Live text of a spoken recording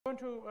I'm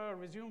going to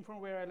resume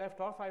from where I left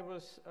off. I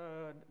was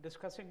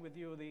discussing with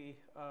you the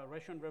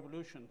Russian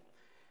Revolution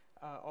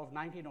of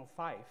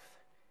 1905,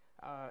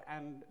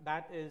 and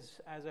that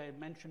is, as I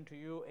mentioned to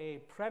you, a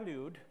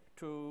prelude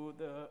to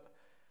the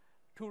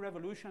two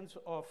revolutions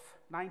of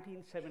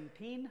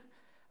 1917,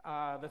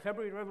 the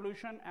February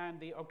Revolution and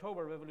the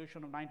October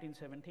Revolution of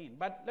 1917.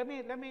 But let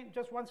me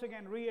just once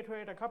again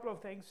reiterate a couple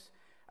of things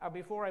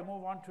before I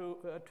move on to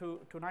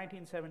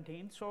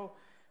 1917. So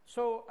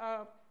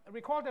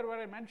recall that what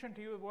I mentioned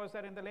to you was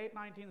that in the late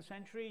 19th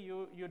century,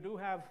 you do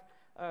have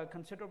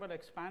considerable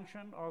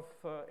expansion of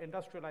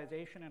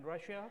industrialization in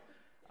Russia.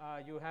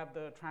 You have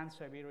the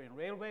Trans-Siberian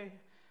Railway,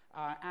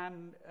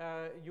 and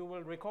you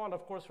will recall,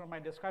 of course, from my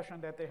discussion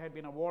that there had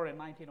been a war in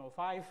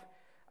 1905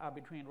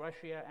 between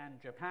Russia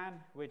and Japan,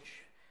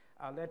 which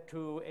led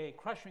to a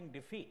crushing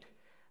defeat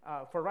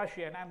for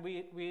Russia. And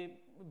we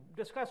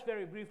discussed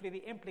very briefly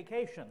the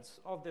implications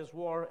of this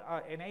war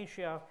in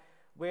Asia,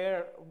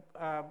 where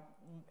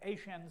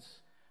Asians,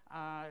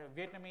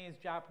 Vietnamese,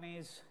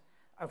 Japanese,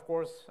 of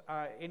course,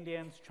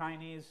 Indians,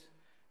 Chinese,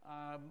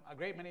 a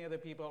great many other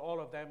people, all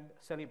of them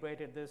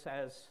celebrated this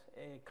as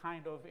a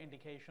kind of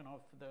indication of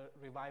the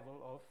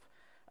revival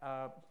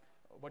of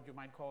what you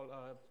might call,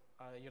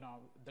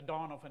 the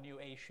dawn of a new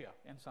Asia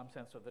in some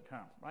sense of the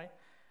term, right?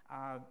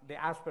 The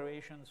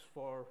aspirations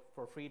for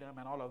freedom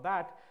and all of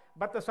that,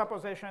 but the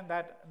supposition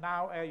that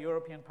now a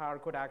European power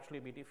could actually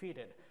be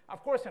defeated.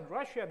 Of course, in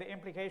Russia, the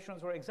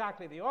implications were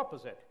exactly the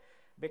opposite,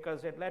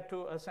 because it led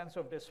to a sense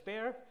of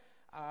despair.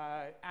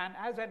 And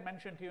as I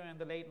mentioned to you, in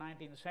the late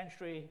 19th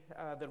century,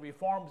 the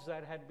reforms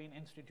that had been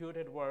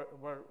instituted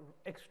were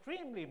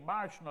extremely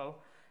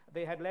marginal.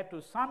 They had led to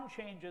some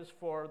changes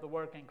for the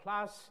working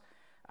class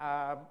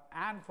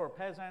and for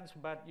peasants,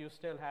 but you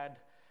still had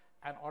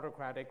an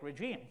autocratic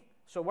regime.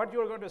 So what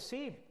you're going to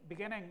see,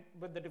 beginning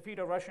with the defeat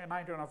of Russia in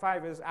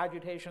 1905, is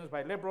agitations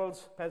by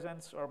liberals,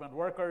 peasants, urban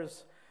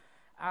workers.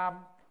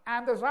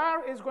 And the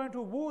Tsar is going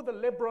to woo the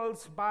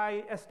liberals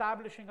by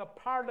establishing a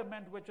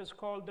parliament which is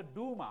called the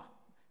Duma,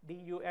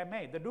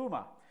 D-U-M-A, the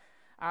Duma.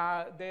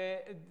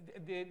 There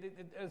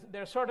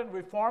are certain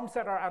reforms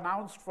that are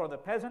announced for the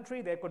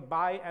peasantry. They could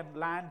buy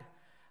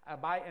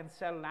and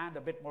sell land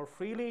a bit more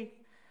freely.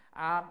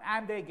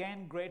 And they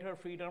gain greater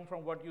freedom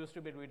from what used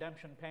to be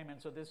redemption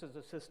payments. So this is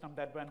a system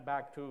that went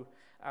back to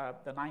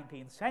the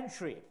 19th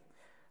century,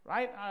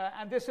 right?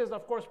 And this is,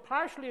 of course,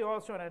 partially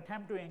also an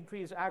attempt to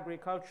increase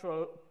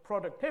agricultural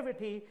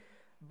productivity.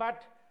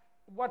 But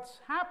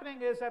what's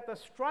happening is that the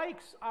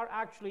strikes are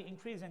actually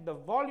increasing. The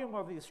volume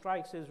of these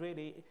strikes is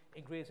really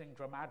increasing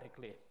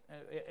dramatically.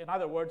 In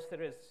other words,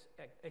 there is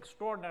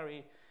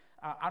extraordinary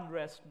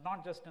unrest,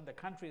 not just in the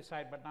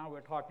countryside, but now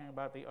we're talking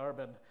about the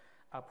urban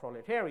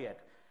proletariat.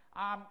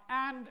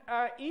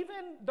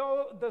 Even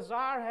though the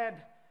Tsar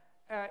had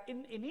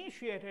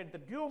initiated the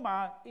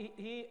Duma,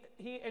 he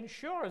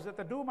ensures that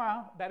the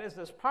Duma, that is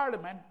this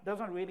parliament,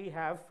 doesn't really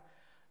have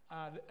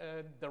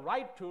the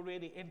right to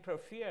really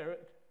interfere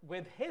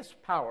with his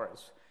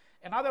powers.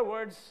 In other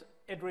words,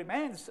 it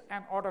remains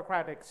an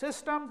autocratic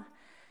system,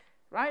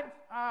 right?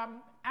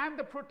 And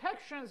the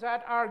protections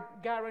that are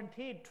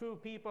guaranteed to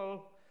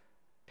people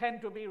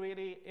tend to be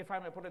really, if I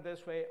may put it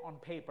this way, on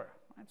paper.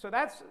 So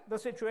that's the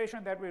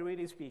situation that we're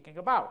really speaking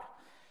about.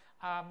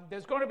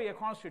 There's going to be a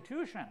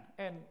constitution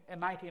in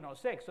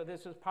 1906. So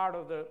this is part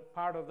of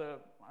the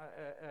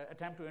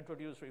attempt to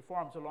introduce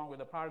reforms, along with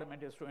the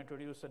parliament, is to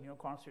introduce a new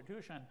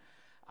constitution.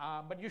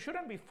 But you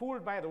shouldn't be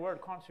fooled by the word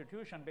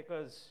constitution,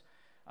 because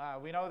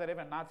we know that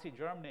even Nazi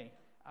Germany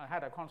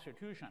had a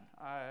constitution.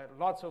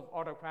 Lots of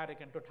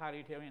autocratic and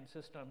totalitarian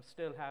systems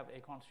still have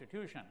a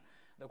constitution.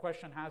 The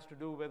question has to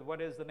do with what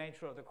is the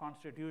nature of the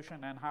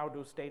constitution and how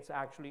do states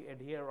actually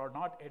adhere or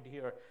not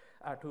adhere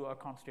to a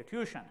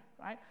constitution,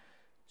 right?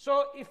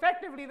 So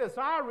effectively, the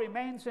Tsar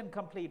remains in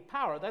complete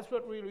power. That's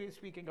what we're really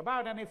speaking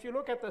about. And if you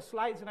look at the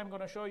slides that I'm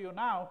going to show you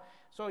now,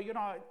 so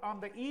on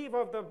the eve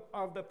of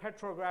the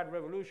Petrograd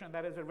Revolution,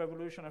 that is the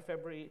revolution of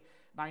February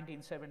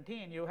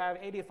 1917, you have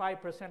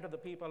 85% of the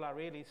people are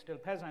really still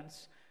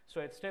peasants.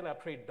 So it's still a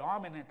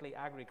predominantly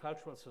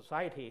agricultural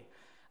society.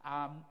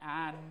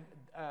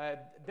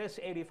 This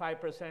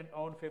 85%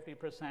 own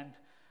 50%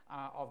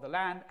 of the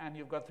land, and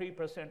you've got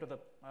 3% of the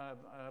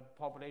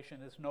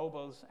population is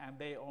nobles, and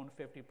they own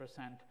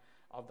 50%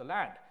 of the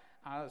land.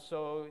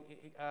 So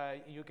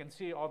you can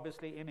see,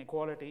 obviously,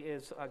 inequality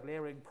is a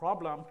glaring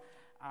problem.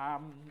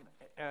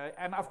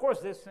 And of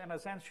course, this, in a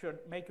sense, should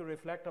make you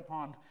reflect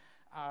upon,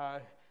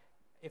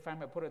 if I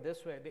may put it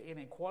this way, the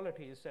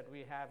inequalities that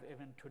we have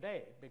even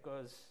today,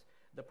 because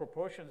the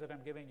proportions that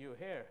I'm giving you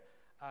here,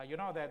 you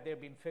know that there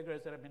have been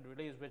figures that have been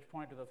released which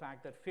point to the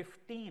fact that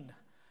 15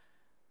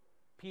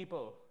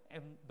 people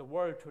in the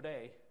world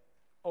today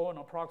own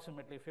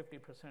approximately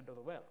 50% of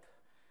the wealth,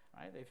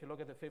 right? If you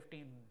look at the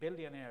 15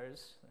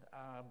 billionaires,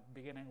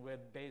 beginning with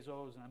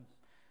Bezos and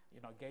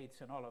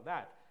Gates and all of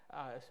that.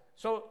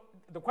 So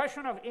the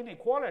question of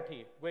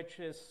inequality, which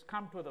has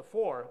come to the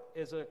fore,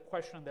 is a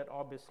question that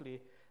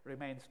obviously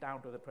remains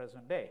down to the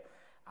present day.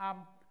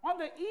 On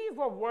the eve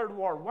of World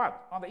War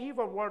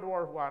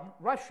I,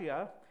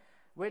 Russia,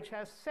 which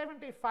has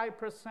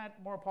 75%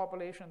 more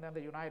population than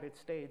the United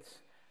States,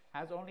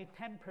 has only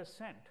 10%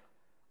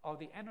 of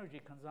the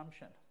energy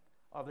consumption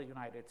of the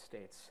United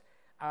States.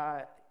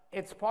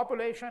 Its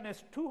population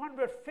is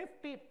 250%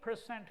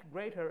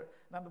 greater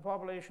than the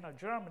population of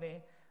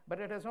Germany, but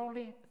it has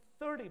only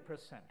 30%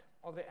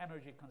 of the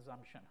energy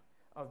consumption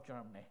of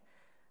Germany.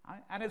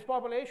 And its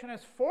population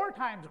is 4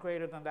 times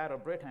greater than that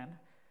of Britain,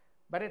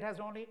 but it has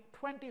only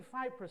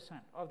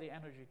 25% of the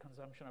energy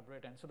consumption of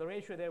Britain. So the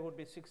ratio there would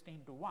be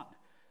 16 to 1,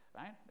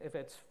 right? If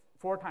it's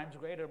 4 times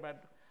greater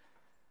but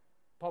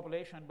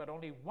population, but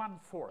only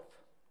 1/4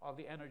 of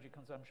the energy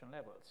consumption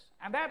levels.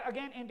 And that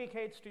again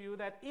indicates to you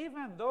that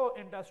even though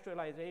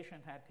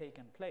industrialization had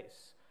taken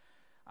place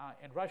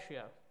in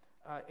Russia,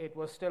 it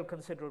was still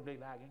considerably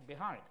lagging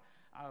behind.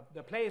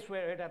 The place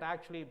where it had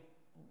actually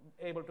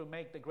able to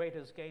make the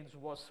greatest gains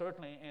was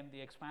certainly in the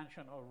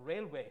expansion of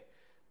railway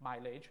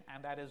mileage,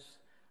 and that is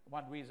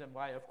one reason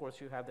why, of course,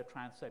 you have the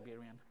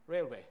Trans-Siberian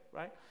Railway,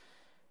 right?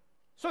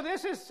 So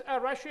this is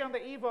Russia on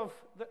the eve of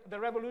the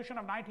revolution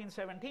of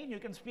 1917. You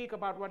can speak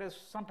about what is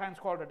sometimes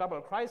called a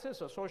double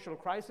crisis, a social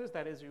crisis.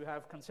 That is, you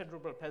have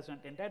considerable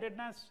peasant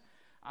indebtedness,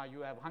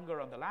 you have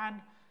hunger on the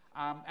land,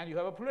 and you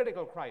have a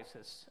political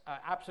crisis.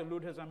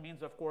 Absolutism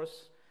means, of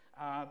course,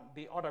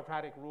 the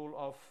autocratic rule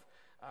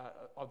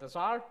of the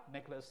Tsar,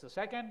 Nicholas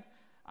II.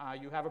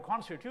 You have a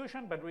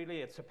constitution, but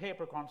really it's a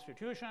paper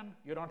constitution.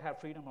 You don't have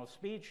freedom of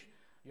speech.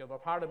 You have a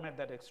parliament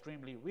that's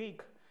extremely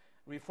weak,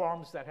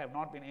 reforms that have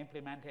not been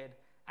implemented,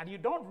 and you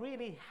don't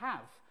really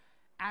have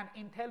an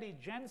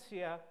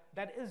intelligentsia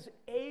that is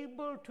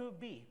able to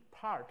be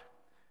part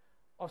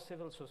of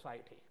civil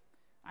society.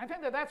 I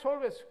think that that's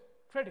always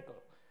critical.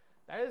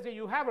 That is,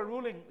 you have a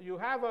ruling, you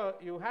have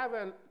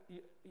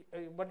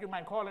what you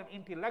might call an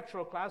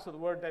intellectual class, so the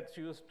word that's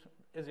used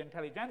is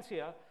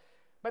intelligentsia,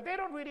 but they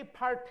don't really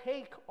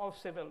partake of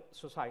civil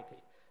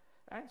society.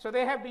 Right? So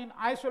they have been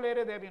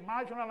isolated, they've been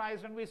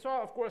marginalized, and we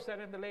saw, of course, that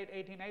in the late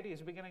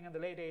 1880s, beginning in the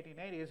late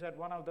 1880s, that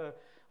one of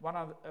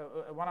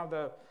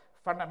the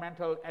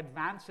fundamental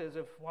advances,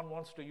 if one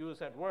wants to use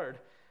that word,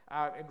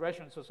 in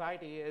Russian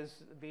society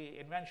is the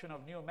invention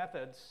of new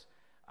methods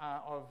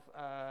of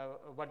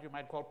what you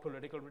might call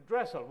political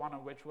redressal, one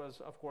of which was,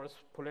 of course,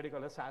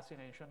 political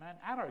assassination and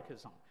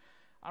anarchism.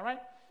 All right?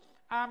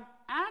 And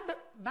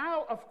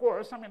now, of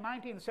course, in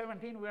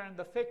 1917, we're in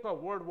the thick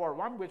of World War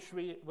I, which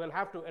we will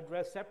have to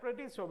address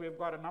separately. So we've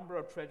got a number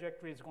of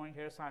trajectories going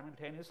here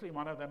simultaneously.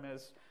 One of them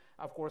is,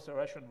 of course, the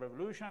Russian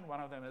Revolution.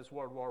 One of them is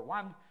World War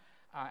I,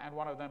 and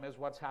one of them is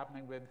what's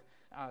happening with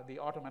the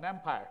Ottoman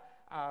Empire.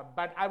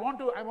 But I want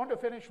to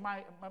finish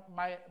my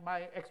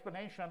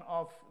explanation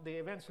of the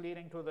events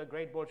leading to the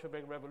Great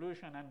Bolshevik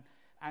Revolution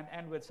and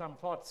end with some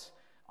thoughts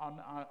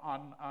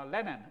on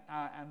Lenin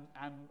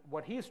and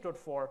what he stood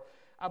for.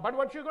 But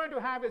what you're going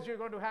to have is you're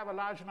going to have a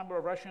large number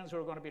of Russians who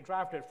are going to be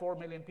drafted. 4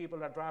 million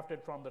people are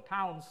drafted from the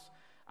towns,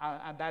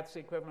 and that's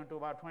equivalent to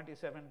about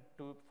 27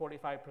 to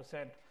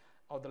 45%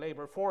 of the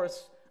labor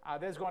force.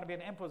 There's going to be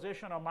an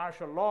imposition of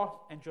martial law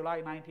in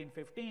July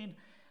 1915.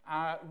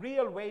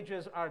 Real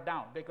wages are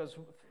down because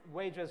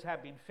wages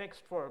have been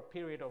fixed for a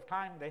period of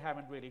time. They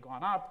haven't really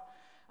gone up.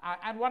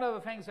 And one of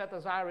the things that the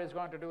Tsar is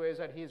going to do is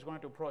that he's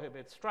going to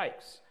prohibit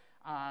strikes.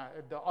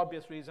 The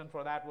obvious reason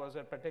for that was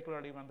that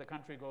particularly when the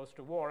country goes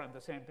to war, and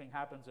the same thing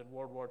happens in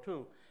World War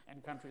II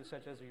in countries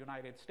such as the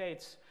United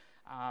States,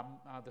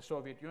 the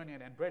Soviet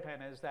Union, and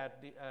Britain, is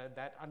that,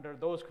 that under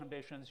those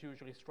conditions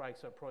usually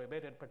strikes are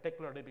prohibited,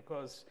 particularly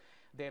because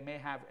they may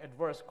have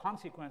adverse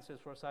consequences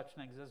for such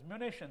things as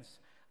munitions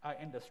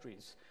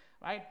industries.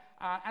 Right?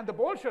 And the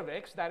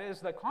Bolsheviks, that is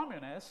the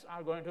communists,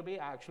 are going to be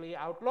actually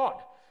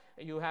outlawed.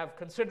 You have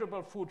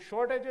considerable food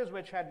shortages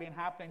which had been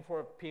happening for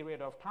a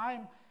period of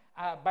time.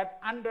 But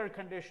under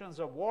conditions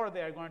of war,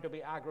 they are going to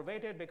be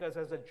aggravated because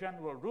as a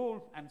general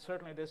rule, and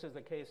certainly this is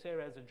the case here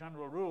as a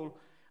general rule,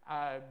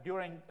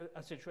 during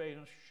a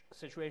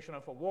situation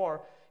of a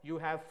war, you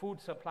have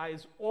food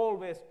supplies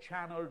always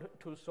channeled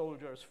to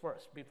soldiers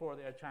first before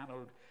they are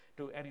channeled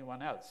to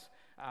anyone else.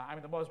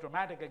 The most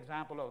dramatic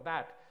example of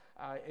that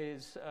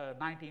is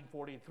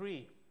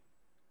 1943,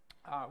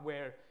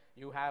 where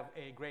you have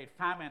a great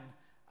famine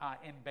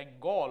in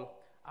Bengal.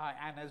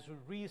 And as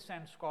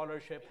recent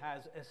scholarship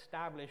has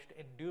established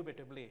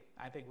indubitably,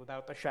 I think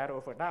without the shadow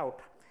of a doubt,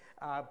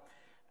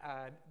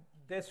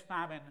 this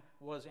famine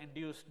was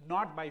induced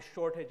not by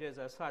shortages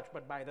as such,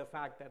 but by the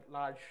fact that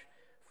large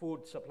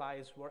food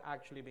supplies were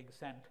actually being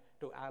sent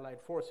to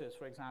Allied forces,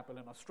 for example,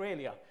 in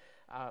Australia.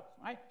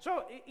 Right?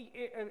 So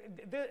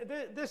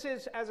this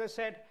is, as I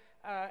said,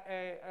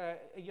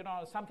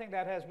 something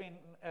that has been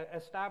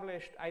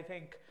established, I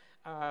think,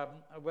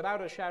 without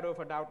a shadow of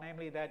a doubt,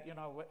 namely that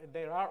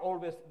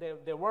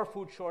there were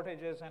food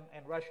shortages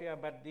in Russia,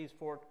 but these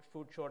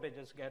food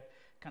shortages get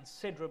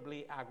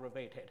considerably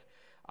aggravated.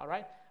 All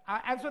right,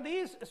 and so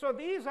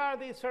these are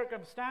the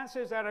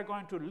circumstances that are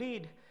going to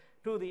lead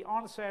to the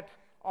onset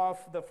of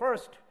the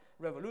first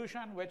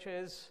revolution, which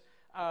is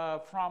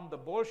from the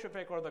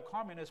Bolshevik or the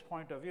communist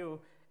point of view,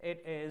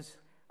 It is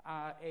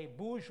a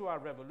bourgeois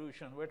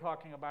revolution. We're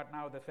talking about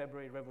now the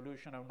February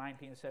Revolution of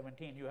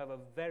 1917. You have a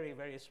very,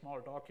 very small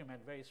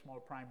document, very small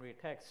primary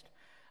text,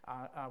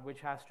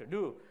 which has to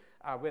do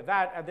with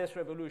that. This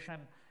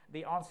revolution,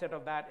 the onset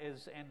of that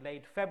is in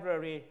late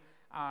February,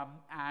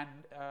 and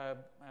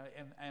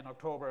in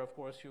October, of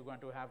course, you're going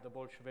to have the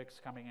Bolsheviks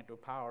coming into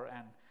power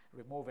and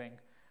removing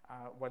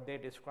what they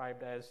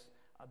described as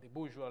the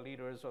bourgeois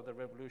leaders of the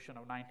revolution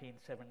of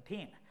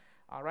 1917.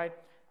 All right.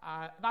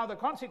 Now, the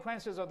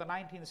consequences of the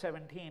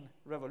 1917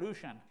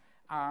 revolution,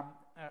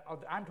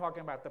 I'm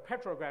talking about the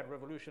Petrograd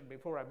Revolution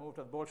before I move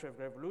to the Bolshevik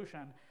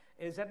Revolution,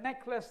 is that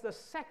Nicholas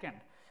II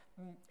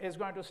is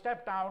going to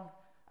step down,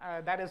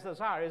 that is the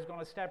Tsar, is going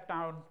to step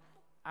down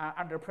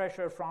under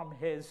pressure from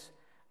his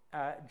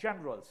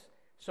generals.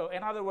 So,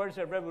 in other words,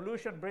 a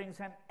revolution brings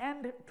an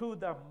end to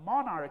the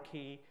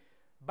monarchy,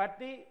 but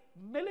the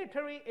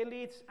military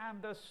elites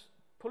and the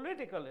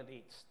political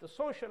elites, the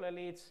social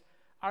elites,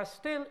 are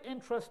still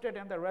interested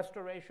in the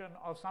restoration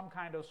of some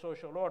kind of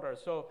social order.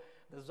 So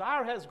the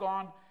Tsar has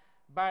gone,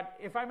 but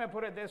if I may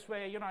put it this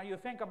way, you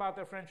think about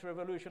the French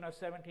Revolution of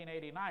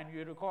 1789,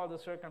 you recall the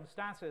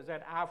circumstances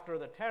that after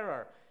the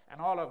terror and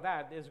all of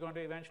that, there's going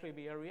to eventually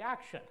be a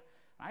reaction,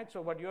 right?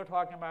 So what you're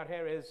talking about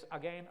here is,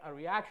 again, a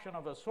reaction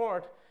of a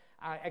sort,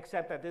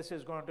 except that this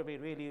is going to be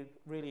really,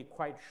 really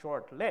quite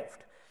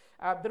short-lived.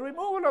 The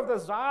removal of the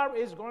Tsar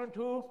is going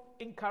to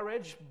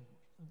encourage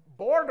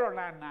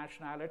borderland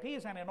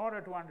nationalities, and in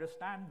order to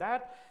understand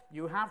that,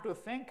 you have to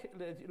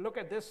look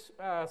at this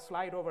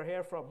slide over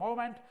here for a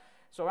moment.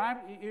 So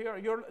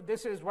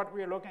this is what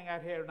we're looking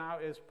at here now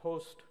is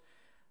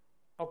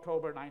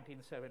post-October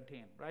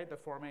 1917, right? The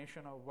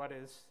formation of what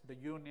is the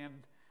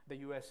Union, the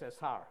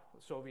USSR,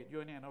 the Soviet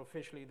Union,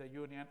 officially the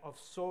Union of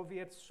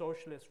Soviet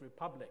Socialist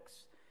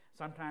Republics.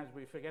 Sometimes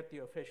we forget the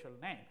official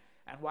name.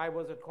 And why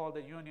was it called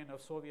the Union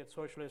of Soviet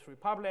Socialist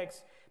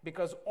Republics?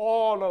 Because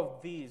all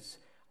of these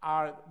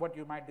are what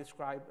you might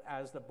describe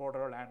as the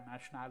borderland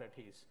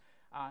nationalities.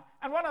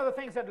 And one of the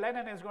things that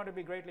Lenin is going to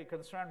be greatly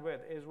concerned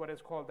with is what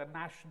is called the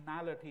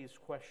nationalities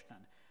question,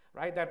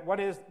 right? That what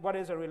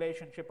is a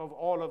relationship of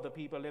all of the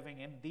people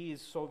living in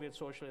these Soviet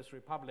Socialist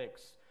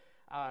Republics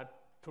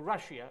to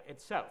Russia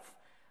itself.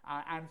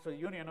 And so the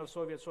Union of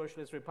Soviet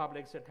Socialist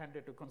Republics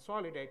attempted to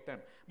consolidate them.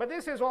 But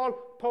this is all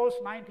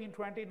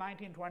post-1920,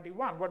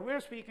 1921. What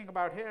we're speaking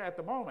about here at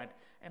the moment,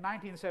 in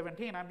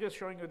 1917, I'm just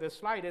showing you this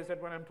slide, is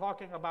that when I'm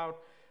talking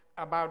about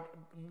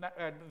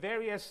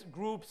various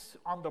groups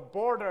on the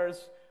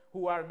borders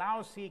who are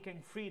now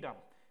seeking freedom,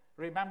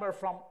 remember,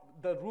 from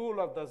the rule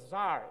of the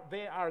Tsar,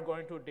 they are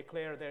going to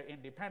declare their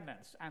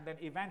independence, and then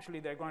eventually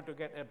they're going to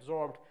get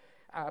absorbed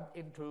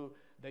into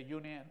the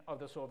Union of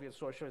the Soviet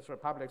Socialist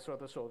Republics, or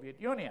the Soviet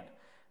Union,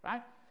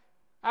 right?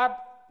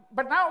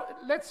 But now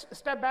let's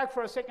step back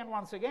for a second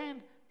once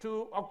again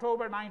to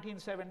October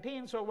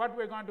 1917. So what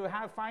we're going to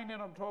find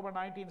in October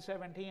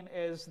 1917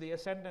 is the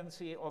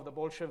ascendancy of the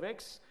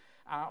Bolsheviks,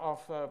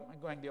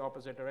 going the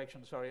opposite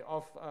direction, sorry,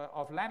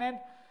 of Lenin.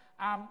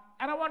 And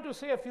I want to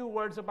say a few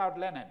words about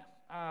Lenin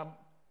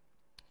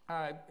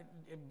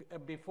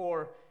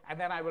before, and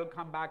then I will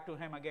come back to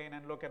him again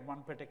and look at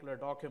one particular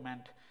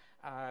document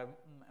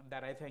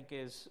that I think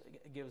gives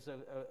a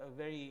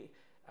very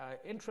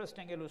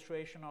interesting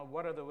illustration of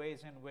what are the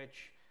ways in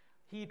which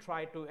he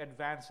tried to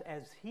advance,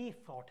 as he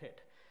thought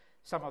it,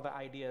 some of the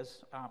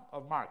ideas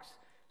of Marx.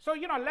 So,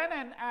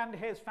 Lenin and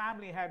his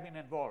family had been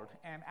involved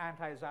in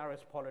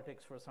anti-Tsarist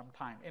politics for some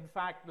time. In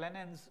fact,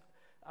 Lenin's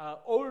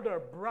older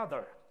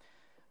brother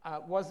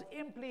was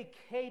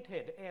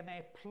implicated in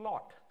a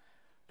plot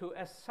to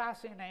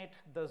assassinate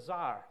the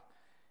Tsar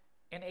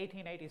in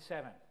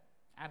 1887.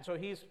 And so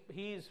he's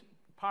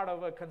part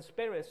of a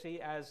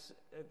conspiracy, as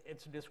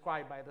it's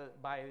described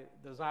by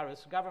the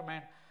Tsarist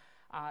government.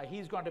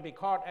 He's going to be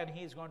caught and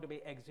he's going to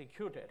be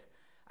executed.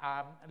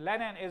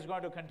 Lenin is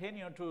going to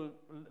continue to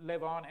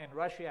live on in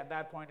Russia at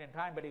that point in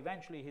time, but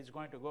eventually he's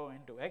going to go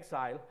into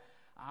exile.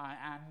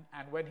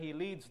 And when he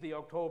leads the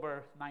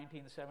October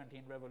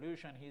 1917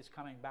 revolution, he's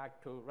coming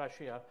back to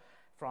Russia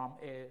from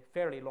a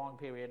fairly long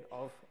period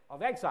of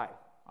exile.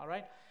 All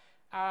right.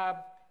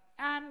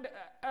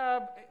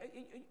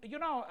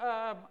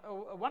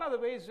 One of the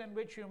ways in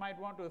which you might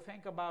want to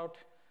think about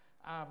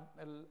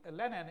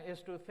Lenin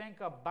is to think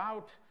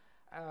about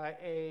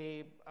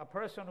a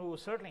person who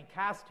certainly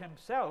cast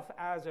himself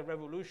as a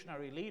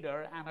revolutionary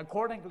leader and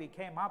accordingly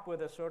came up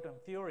with a certain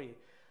theory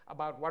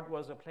about what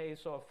was a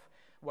place of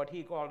what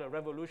he called a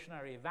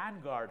revolutionary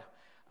vanguard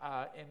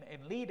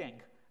in leading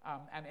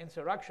an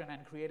insurrection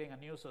and creating a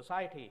new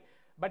society.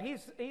 But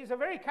he's a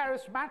very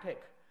charismatic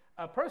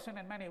person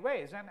in many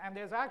ways, and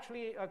there's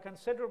actually a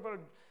considerable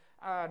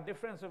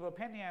difference of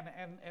opinion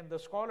in the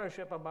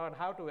scholarship about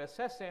how to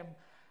assess him,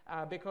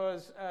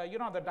 because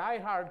the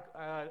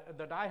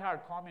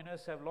diehard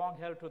communists have long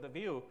held to the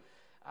view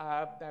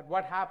that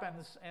what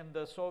happens in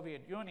the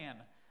Soviet Union,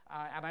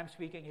 and I'm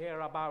speaking here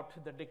about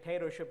the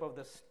dictatorship of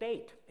the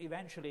state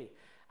eventually,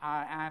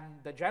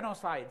 and the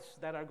genocides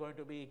that are going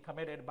to be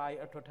committed by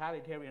a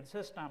totalitarian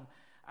system.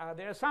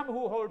 There are some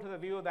who hold to the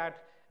view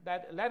that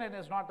that Lenin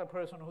is not the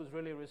person who's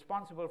really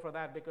responsible for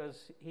that,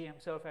 because he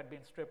himself had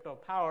been stripped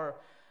of power,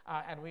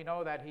 and we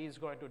know that he's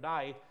going to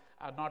die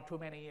not too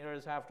many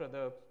years after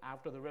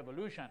the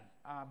revolution.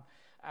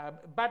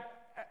 But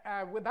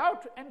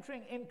without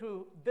entering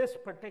into this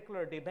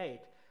particular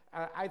debate,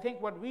 I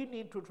think what we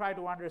need to try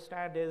to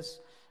understand is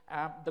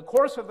the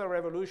course of the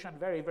revolution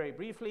very, very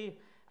briefly,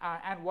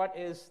 and what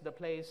is the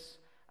place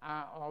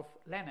of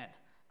Lenin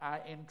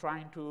in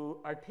trying to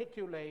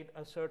articulate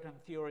a certain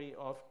theory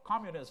of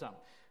communism.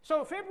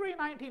 So February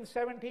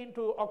 1917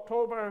 to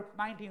October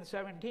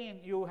 1917,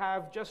 you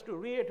have, just to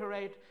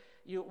reiterate,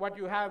 what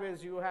you have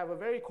is you have a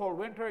very cold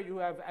winter. You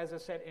have, as I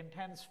said,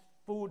 intense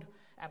food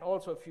and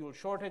also fuel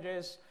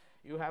shortages.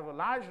 You have a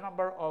large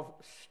number of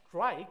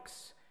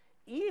strikes,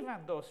 even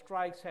though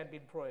strikes had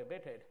been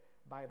prohibited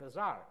by the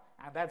Tsar.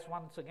 And that's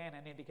once again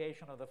an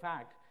indication of the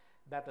fact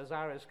that the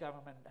Tsarist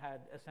government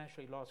had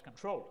essentially lost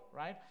control,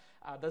 right?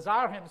 The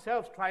Tsar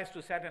himself tries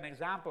to set an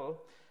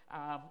example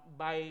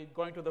by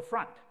going to the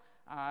front.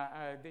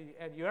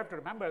 And you have to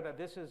remember that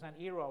this is an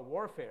era of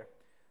warfare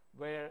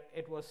where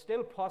it was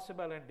still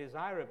possible and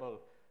desirable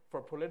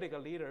for political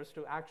leaders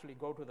to actually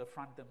go to the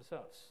front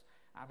themselves.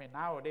 I mean,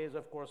 nowadays,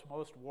 of course,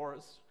 most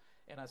wars,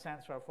 in a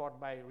sense, are fought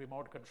by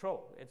remote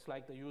control. It's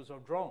like the use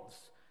of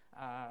drones.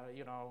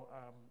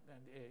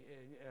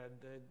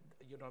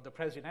 The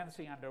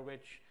presidency under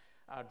which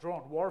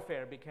drone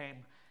warfare became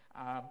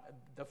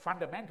the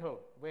fundamental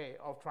way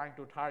of trying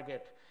to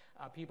target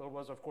people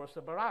was, of course,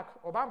 the Barack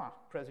Obama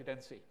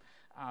presidency,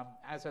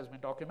 as has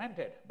been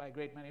documented by a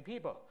great many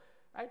people,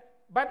 right?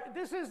 But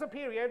this is the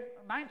period,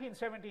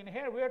 1917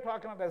 here, we're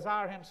talking about the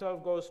Tsar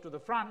himself goes to the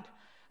front.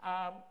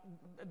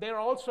 They're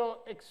also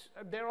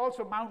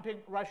mounting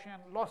Russian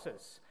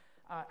losses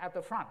at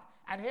the front.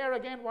 And here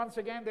again, once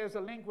again, there's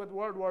a link with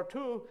World War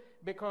II,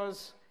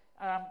 because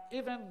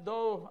even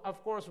though,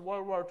 of course,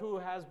 World War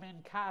II has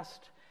been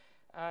cast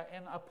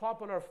in a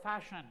popular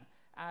fashion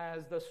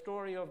as the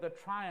story of the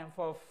triumph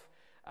of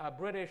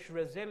British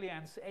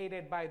resilience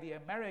aided by the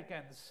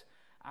Americans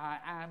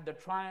and the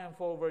triumph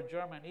over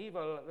German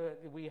evil,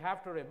 we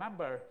have to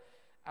remember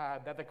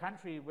that the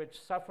country which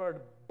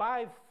suffered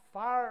by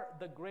far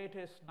the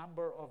greatest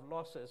number of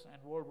losses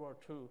in World War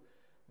II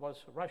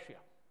was Russia,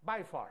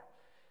 by far.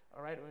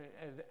 All right,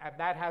 and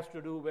that has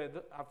to do with,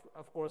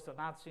 of course, the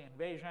Nazi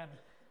invasion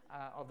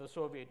of the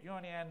Soviet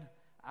Union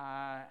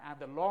and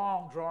the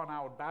long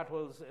drawn-out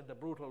battles in the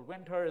brutal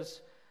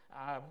winters,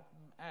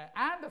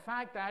 and the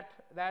fact that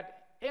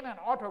in an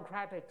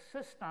autocratic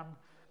system,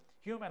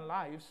 human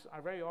lives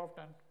are very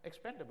often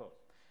expendable.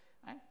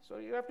 Right? So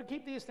you have to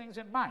keep these things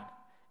in mind.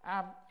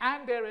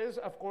 And there is,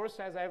 of course,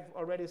 as I've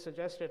already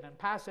suggested in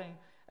passing,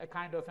 a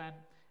kind of an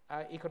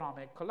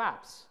economic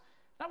collapse.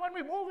 Now, when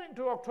we move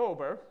into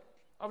October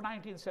of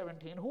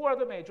 1917, who are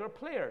the major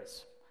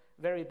players?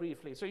 Very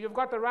briefly. So you've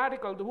got the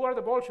radical, who are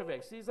the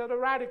Bolsheviks? These are the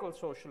radical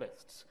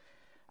socialists.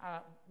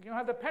 You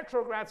have the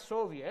Petrograd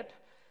Soviet.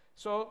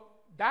 So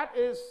that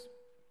is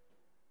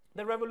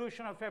the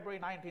revolution of February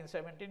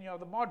 1917. You have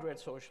the moderate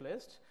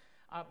socialists.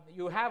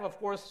 You have, of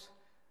course,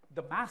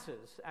 the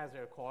masses, as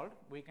they're called.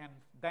 We can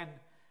then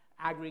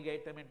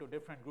aggregate them into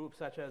different groups,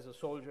 such as the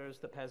soldiers,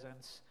 the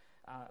peasants,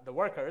 the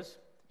workers.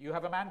 You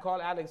have a man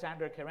called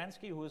Alexander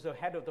Kerensky, who is the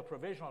head of the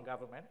provisional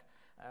government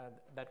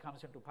that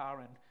comes into power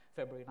in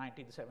February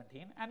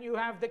 1917. And you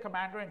have the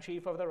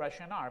commander-in-chief of the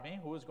Russian army,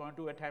 who is going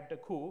to attempt a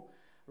coup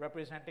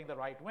representing the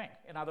right wing.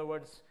 In other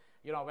words,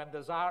 when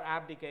the Tsar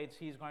abdicates,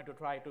 he's going to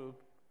try to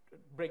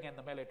bring in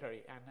the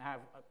military and have,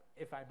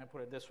 if I may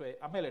put it this way,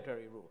 a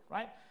military rule,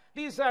 right?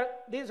 These are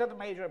the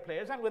major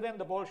players. And within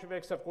the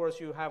Bolsheviks, of course,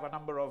 you have a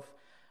number of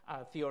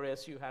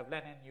theorists. You have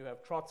Lenin, you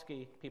have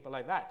Trotsky, people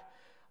like that.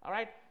 All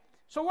right?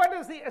 So what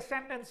does the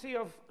ascendancy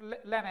of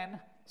Lenin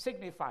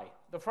signify?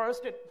 The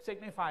first, it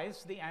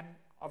signifies the end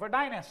of a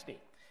dynasty,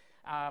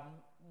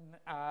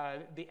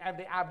 the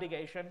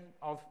abdication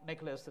of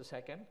Nicholas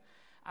II.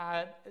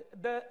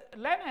 The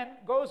Lenin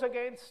goes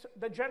against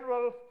the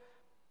general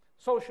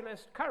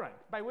socialist current,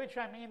 by which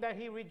I mean that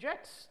he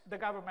rejects the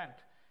government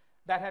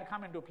that had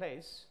come into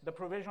place, the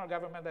provisional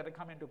government that had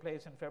come into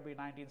place in February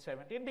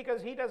 1917,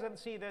 because he doesn't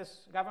see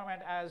this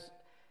government as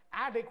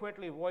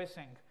adequately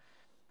voicing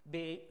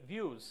the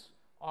views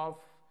of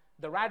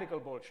the radical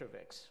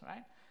Bolsheviks,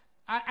 right?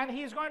 And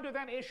he's going to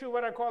then issue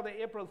what are called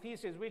the April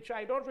Theses, which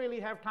I don't really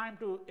have time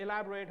to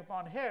elaborate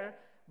upon here,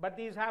 but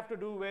these have to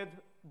do with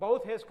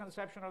both his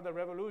conception of the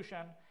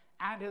revolution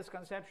and his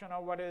conception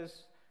of what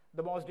is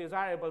the most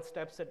desirable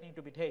steps that need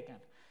to be taken.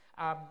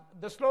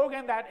 The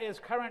slogan that is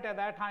current at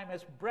that time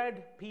is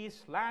bread,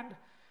 peace, land.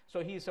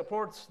 So he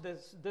supports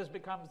this. This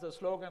becomes the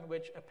slogan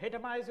which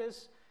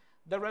epitomizes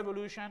the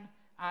revolution.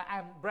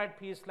 And bread,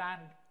 peace,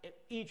 land,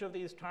 each of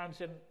these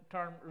terms in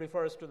turn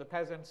refers to the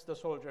peasants, the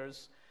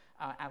soldiers,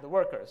 and the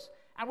workers.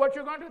 And what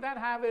you're going to then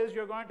have is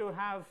you're going to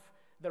have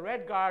the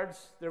Red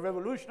Guards, the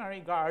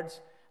Revolutionary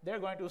Guards. They're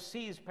going to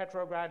seize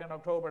Petrograd in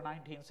October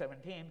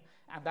 1917,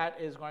 and that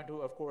is going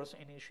to, of course,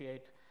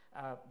 initiate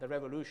the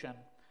revolution,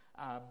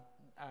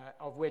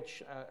 of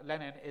which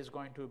Lenin is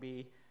going to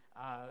be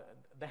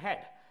the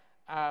head.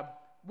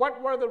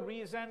 What were the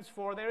reasons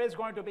for there is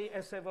going to be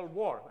a civil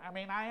war? I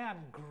mean, I am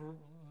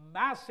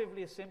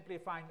massively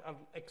simplifying an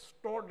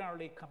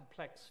extraordinarily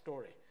complex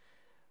story,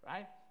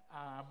 right?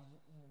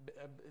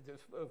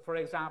 For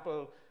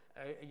example,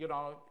 you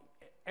know,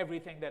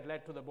 everything that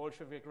led to the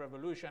Bolshevik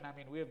Revolution, I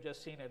mean, we have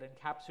just seen it in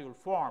capsule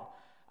form.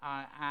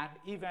 And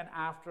even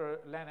after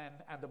Lenin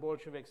and the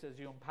Bolsheviks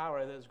assumed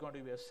power, there's going to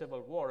be a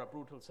civil war, a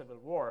brutal civil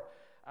war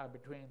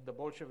between the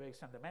Bolsheviks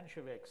and the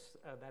Mensheviks,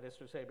 that is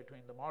to say,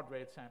 between the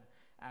moderates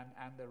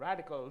and the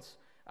radicals.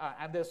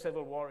 And this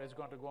civil war is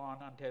going to go on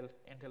until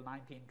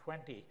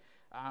 1920.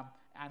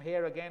 And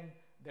here again,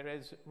 there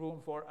is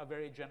room for a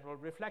very general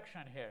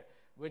reflection here,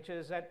 which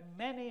is that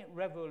many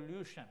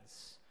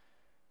revolutions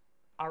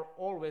are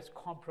always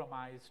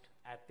compromised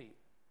at the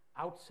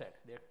outset.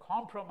 They're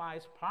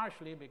compromised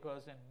partially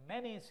because in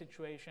many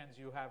situations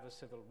you have a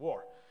civil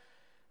war.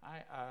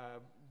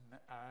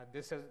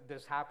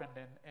 This happened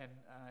in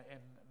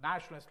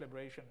nationalist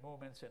liberation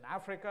movements in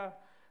Africa,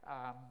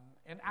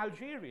 in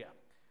Algeria,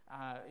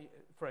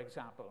 for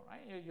example.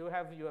 Right? You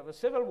have a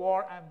civil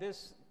war, and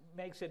this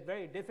makes it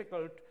very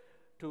difficult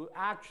to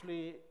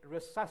actually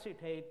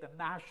resuscitate the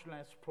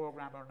nationalist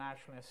program or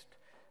nationalist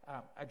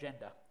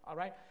agenda. All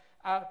right,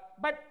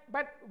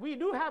 but we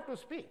do have to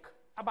speak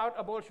about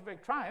a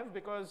Bolshevik triumph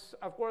because,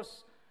 of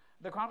course,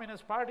 the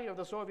Communist Party of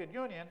the Soviet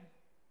Union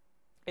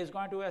is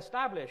going to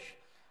establish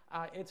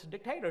its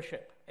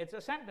dictatorship, its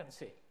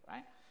ascendancy,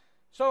 right?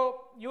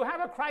 So you have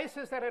a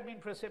crisis that had been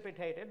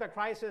precipitated. The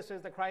crisis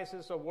is the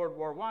crisis of World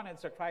War I.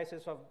 It's a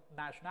crisis of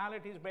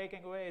nationalities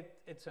breaking away.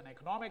 It's an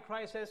economic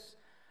crisis,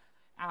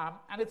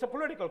 and it's a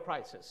political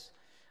crisis.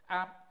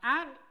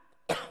 And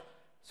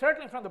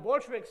certainly from the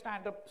Bolshevik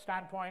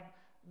standpoint,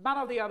 none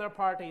of the other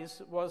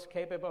parties was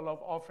capable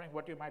of offering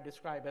what you might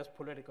describe as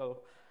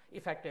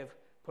effective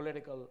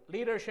political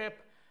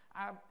leadership.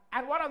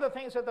 And one of the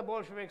things that the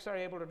Bolsheviks are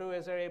able to do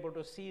is they're able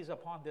to seize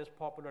upon this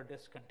popular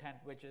discontent,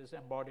 which is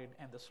embodied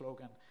in the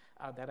slogan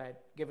that I'd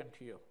given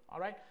to you. All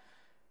right.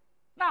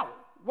 Now,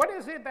 what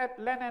is it that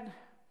Lenin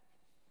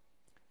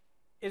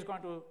is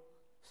going to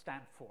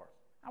stand for?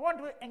 I want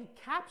to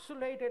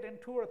encapsulate it in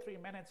 2 or 3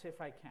 minutes if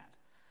I can.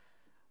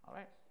 All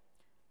right.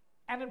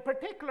 And in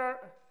particular,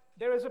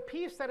 there is a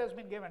piece that has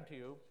been given to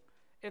you.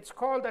 It's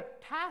called The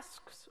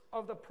Tasks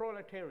of the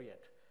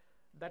Proletariat,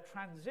 the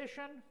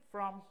transition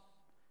from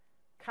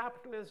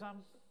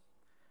capitalism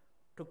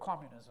to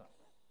communism.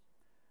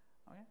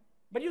 Okay?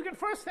 But you can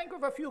first think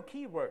of a few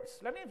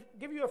keywords. Let me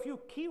give you a few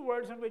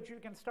keywords in which you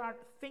can start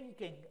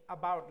thinking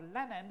about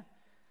Lenin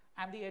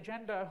and the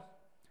agenda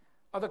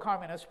of the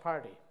Communist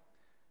Party.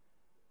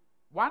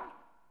 One,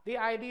 the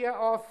idea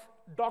of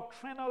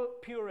doctrinal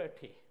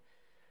purity.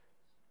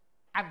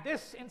 And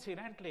this,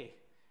 incidentally,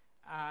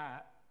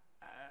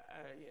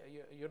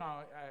 you know,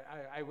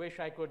 I wish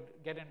I could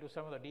get into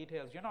some of the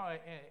details. You know,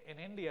 in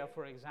India,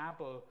 for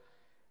example,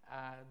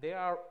 there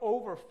are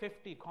over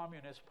 50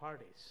 communist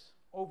parties,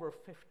 over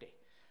 50.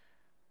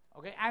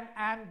 Okay,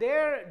 and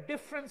their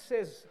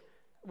differences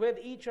with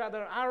each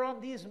other are on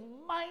these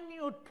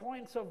minute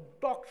points of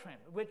doctrine,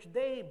 which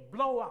they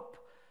blow up.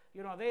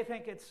 You know, they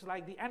think it's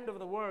like the end of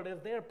the world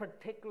if their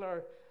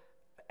particular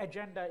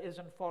agenda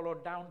isn't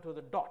followed down to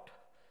the dot.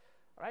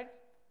 Right?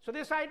 So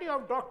this idea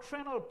of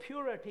doctrinal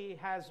purity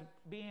has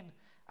been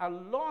a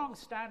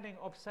long-standing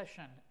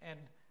obsession in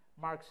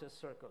Marxist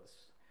circles.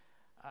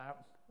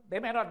 They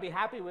may not be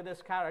happy with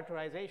this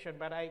characterization,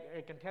 but I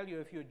can tell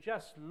you, if you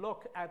just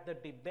look at the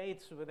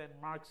debates within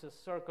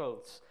Marxist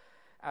circles,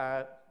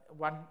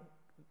 one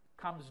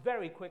comes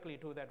very quickly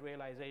to that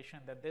realization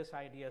that this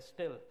idea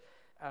still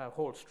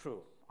holds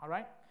true. All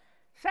right?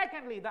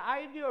 Secondly, the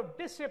idea of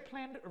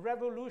disciplined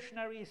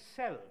revolutionary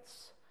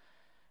cells.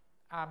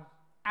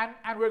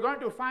 And we're going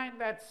to find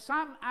that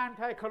some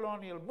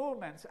anti-colonial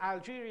movements,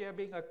 Algeria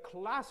being a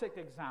classic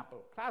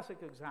example,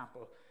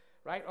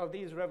 right, of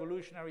these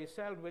revolutionary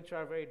cells, which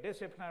are very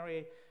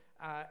disciplinary,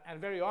 and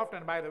very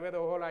often, by the way, the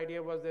whole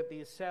idea was that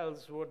these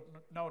cells would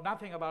know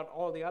nothing about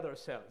all the other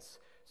cells,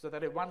 so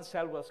that if one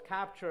cell was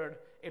captured,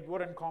 it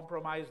wouldn't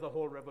compromise the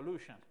whole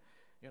revolution,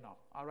 you know,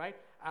 all right?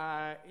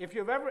 If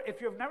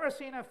you've never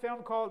seen a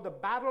film called The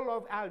Battle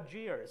of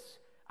Algiers,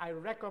 I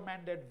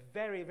recommend it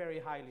very, very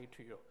highly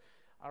to you.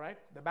 All right,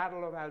 the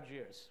Battle of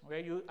Algiers, where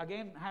you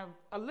again have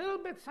a little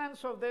bit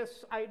sense of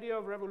this idea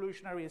of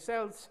revolutionary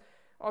cells,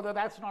 although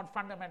that's not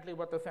fundamentally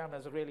what the film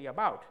is really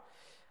about.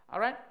 All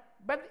right,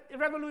 but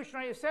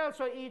revolutionary cells,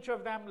 so each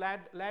of them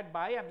led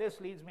by, and this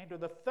leads me to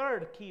the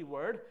third key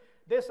word,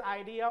 this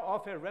idea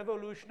of a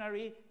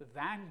revolutionary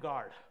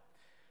vanguard.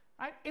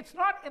 Right? It's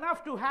not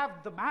enough to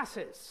have the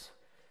masses.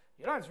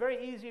 You know, it's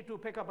very easy to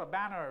pick up a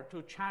banner,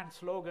 to chant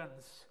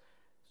slogans,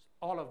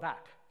 all of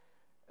that.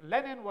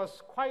 Lenin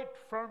was quite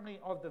firmly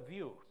of the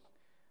view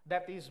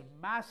that these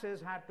masses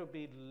had to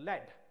be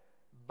led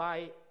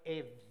by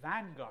a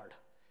vanguard.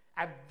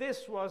 And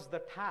this was the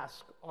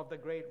task of the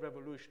great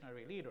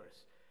revolutionary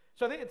leaders.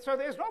 So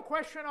there's no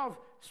question of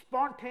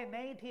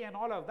spontaneity and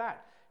all of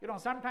that. You know,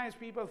 sometimes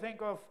people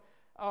think of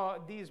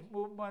these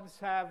movements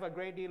have a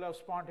great deal of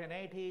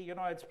spontaneity.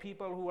 It's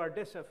people who are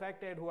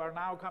disaffected, who are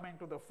now coming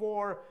to the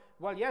fore.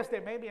 Well, yes,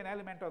 there may be an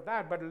element of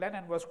that, but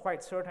Lenin was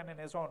quite certain in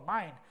his own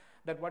mind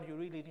that what you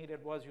really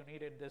needed was you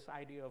needed this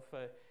idea of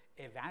a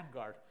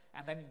vanguard.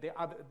 And then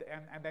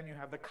and then you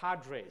have the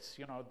cadres,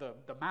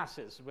 the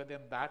masses within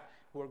that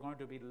who are going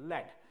to be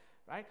led,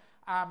 right?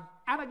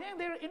 And again,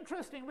 there are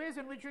interesting ways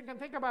in which you can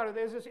think about it.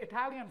 There's this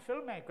Italian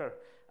filmmaker,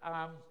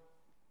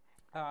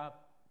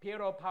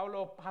 Piero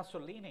Paolo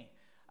Pasolini,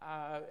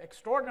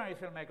 extraordinary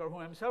filmmaker who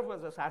himself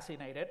was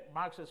assassinated,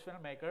 Marxist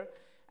filmmaker,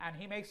 and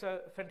he makes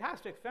a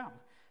fantastic film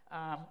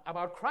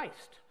about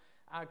Christ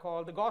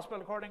called The Gospel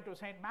According to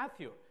St.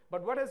 Matthew.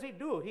 But what does he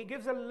do? He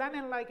gives a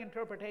Lenin-like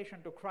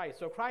interpretation to Christ.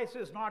 So Christ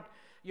is not,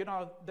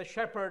 the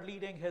shepherd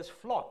leading his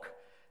flock.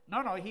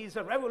 No, he's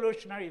a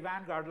revolutionary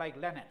vanguard like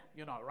Lenin,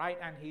 right?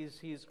 And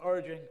he's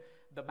urging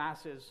the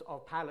masses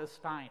of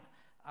Palestine,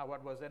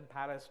 what was in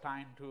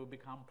Palestine, to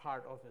become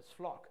part of his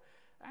flock.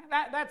 And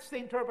that's the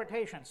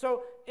interpretation.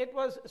 So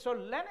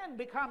Lenin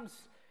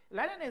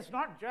is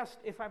not just,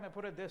 if I may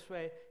put it this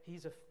way,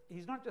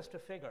 he's not just a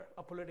figure,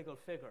 a political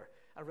figure,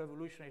 a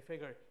revolutionary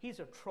figure. He's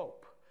a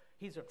trope.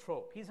 He's a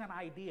trope. He's an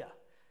idea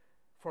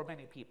for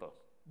many people,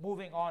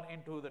 moving on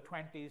into the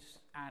 20s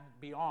and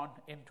beyond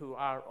into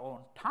our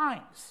own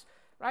times,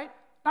 right?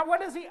 Now, what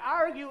does he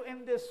argue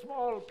in this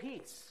small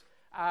piece?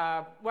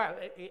 The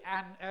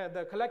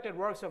collected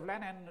works of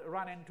Lenin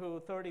run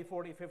into 30,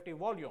 40, 50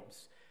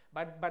 volumes.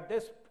 But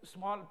this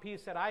small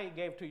piece that I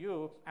gave to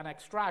you, an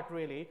extract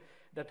really,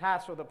 The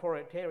Task of the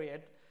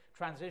Proletariat,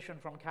 Transition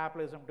from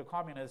Capitalism to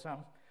Communism.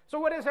 So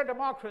what is a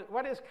democracy?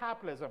 What is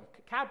capitalism?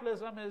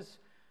 Capitalism is,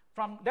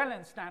 from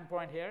Lenin's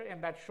standpoint here,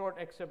 in that short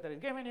excerpt that he's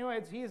given you,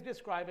 he's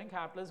describing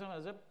capitalism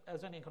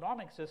as an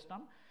economic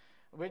system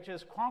which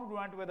is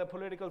congruent with a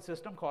political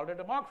system called a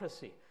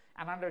democracy.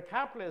 And under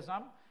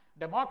capitalism,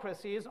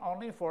 democracy is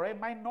only for a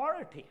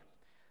minority.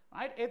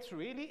 Right? It's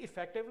really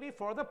effectively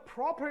for the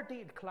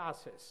propertied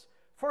classes,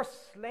 for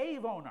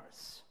slave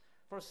owners,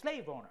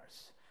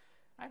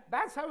 Right?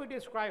 That's how he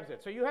describes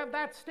it. So you have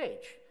that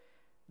stage.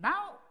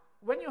 Now,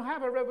 when you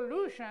have a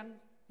revolution,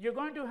 you're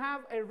going to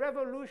have a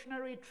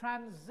revolutionary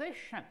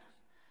transition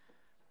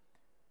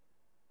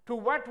to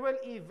what will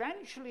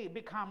eventually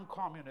become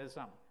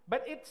communism.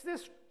 But it's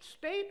this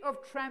state of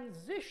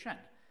transition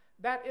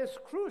that is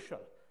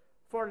crucial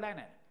for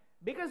Lenin,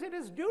 because it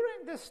is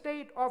during this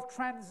state of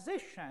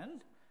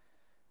transition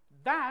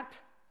that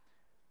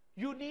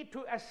you need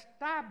to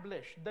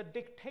establish the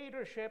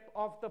dictatorship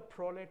of the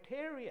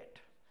proletariat.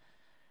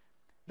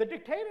 The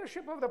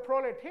dictatorship of the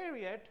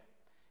proletariat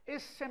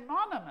is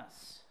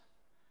synonymous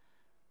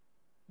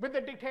with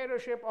the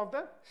dictatorship of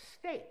the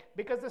state,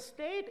 because the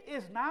state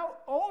is now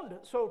owned,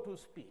 so to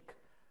speak,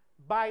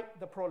 by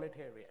the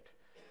proletariat.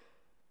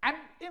 And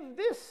in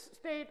this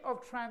state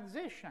of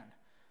transition,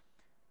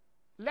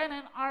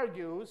 Lenin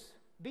argues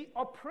the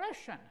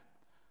oppression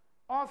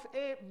of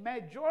a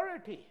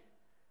majority,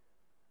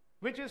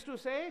 which is to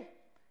say,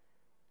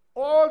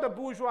 all the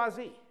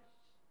bourgeoisie,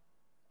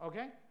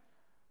 okay?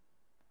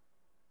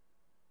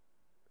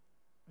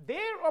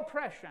 Their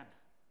oppression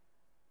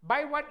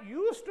by what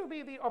used to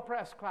be the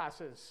oppressed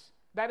classes,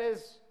 that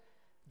is,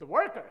 the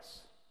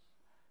workers,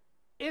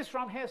 is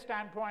from his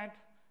standpoint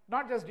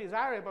not just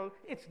desirable,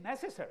 it's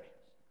necessary.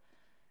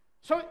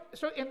 So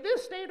in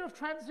this state of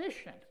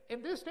transition,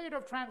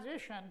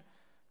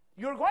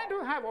 you're going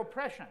to have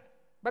oppression,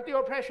 but the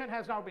oppression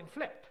has now been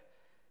flipped.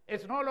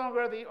 It's no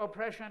longer the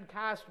oppression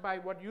cast by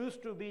what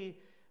used to be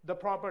the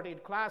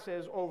propertied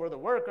classes over the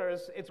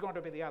workers. It's going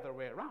to be the other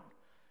way around,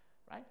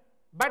 right?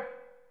 But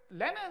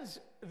Lenin's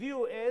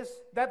view is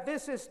that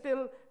this is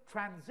still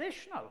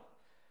transitional,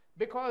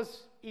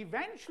 because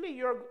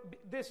eventually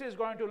this is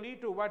going to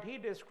lead to what he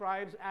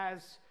describes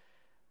as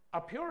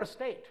a pure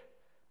state.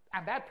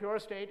 And that pure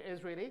state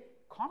is really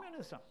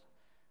communism.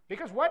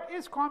 Because what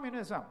is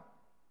communism?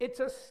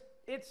 It's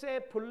a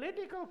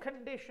political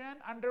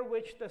condition under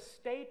which the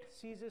state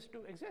ceases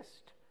to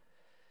exist.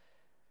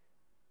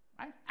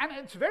 Right? And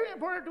it's very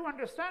important to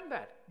understand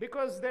that,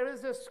 because there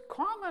is this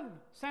common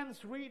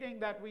sense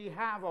reading that we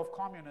have of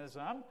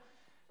communism.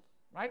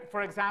 Right?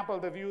 For example,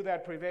 the view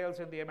that prevails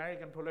in the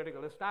American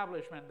political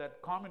establishment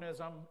that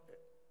communism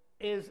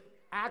is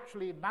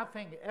actually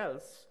nothing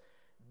else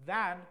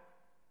than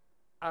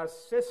a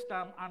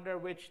system under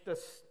which the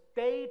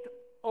state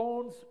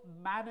owns,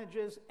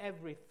 manages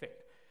everything.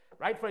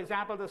 Right? For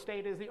example, the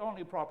state is the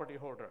only property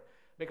holder.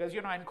 Because,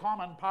 in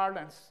common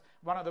parlance,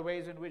 one of the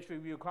ways in which we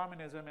view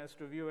communism is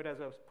to view it as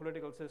a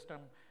political system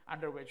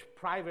under which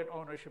private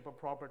ownership of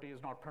property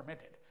is not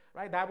permitted.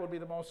 Right? That would be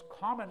the most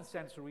common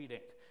sense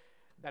reading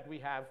that we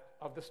have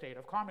of the state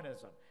of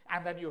communism.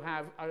 And then you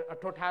have a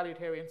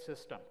totalitarian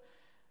system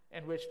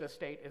in which the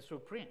state is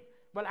supreme.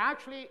 Well,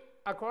 actually,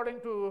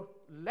 according to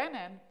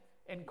Lenin,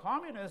 in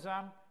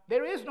communism,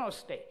 there is no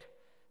state.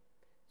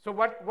 So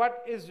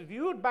what is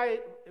viewed by,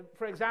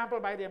 for example,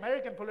 by the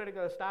American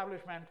political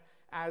establishment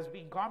as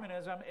being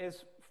communism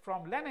is,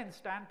 from Lenin's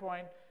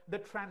standpoint, the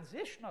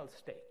transitional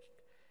state.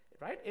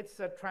 right? It's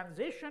a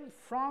transition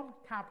from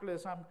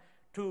capitalism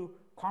to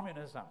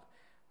communism,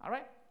 all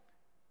right?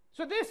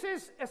 So this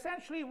is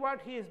essentially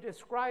what he is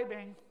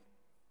describing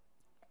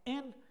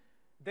in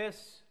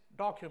this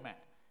document.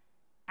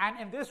 And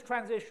in this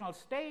transitional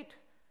state,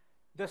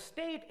 the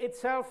state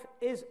itself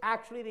is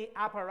actually the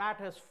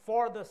apparatus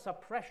for the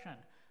suppression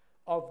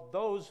of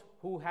those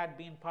who had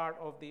been part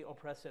of the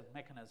oppressive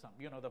mechanism.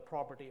 You know, the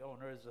property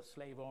owners, the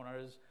slave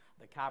owners,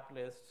 the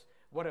capitalists,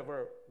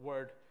 whatever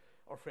word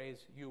or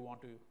phrase you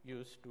want to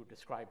use to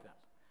describe them.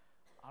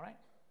 All right?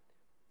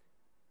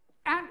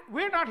 And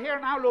we're not here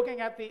now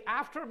looking at the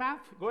aftermath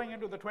going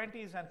into the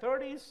 20s and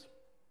 30s,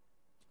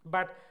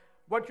 but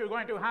what you're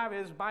going to have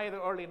is by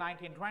the early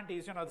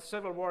 1920s, you know, the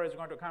Civil War is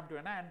going to come to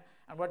an end,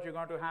 and what you're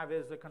going to have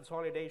is the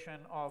consolidation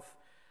of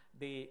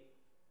the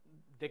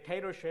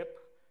dictatorship,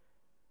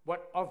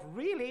 of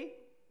really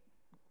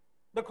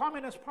the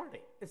Communist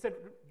Party. It's the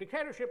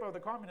dictatorship of the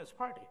Communist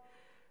Party,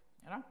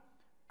 you know,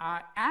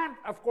 and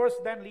of course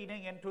then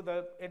leading into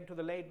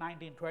the late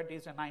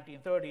 1920s and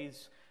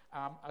 1930s,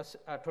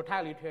 a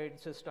totalitarian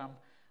system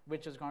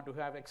which is going to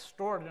have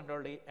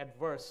extraordinarily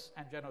adverse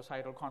and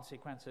genocidal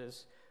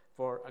consequences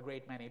for a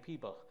great many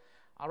people.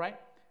 All right.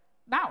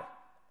 Now,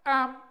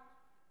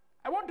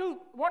 I want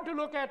to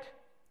look at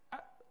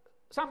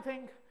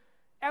something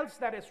else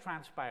that is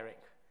transpiring.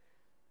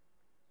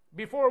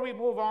 Before we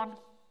move on,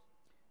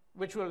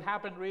 which will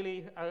happen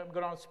really, I'm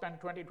going to spend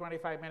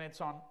 20-25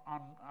 minutes on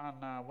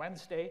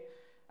Wednesday.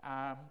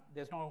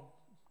 There's no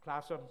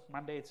class on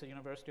Monday, it's a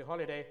university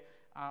holiday,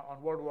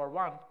 on World War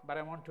I, but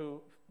I want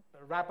to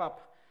wrap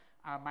up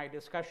my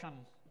discussion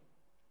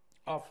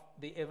of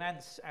the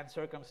events and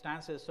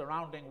circumstances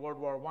surrounding World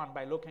War I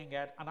by looking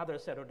at another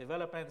set of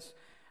developments,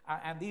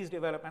 and these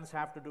developments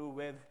have to do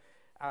with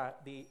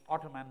the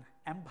Ottoman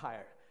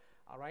Empire,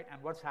 all right,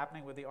 and what's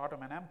happening with the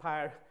Ottoman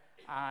Empire,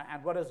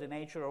 and what is the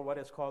nature of what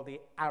is called the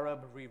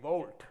Arab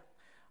Revolt,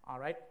 all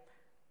right.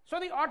 So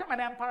the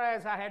Ottoman Empire,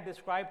 as I had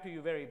described to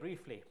you very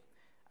briefly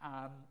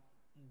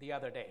the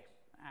other day,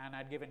 and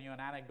I'd given you an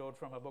anecdote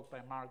from a book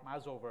by Mark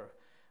Mazover,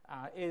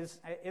 is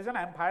an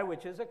empire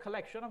which is a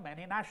collection of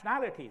many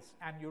nationalities.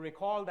 And you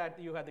recall that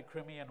you had the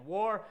Crimean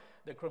War.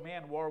 The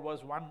Crimean War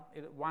was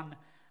one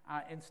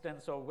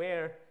instance of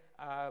where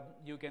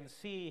you can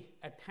see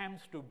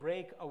attempts to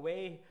break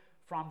away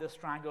from the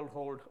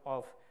stranglehold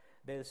of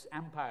this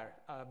empire,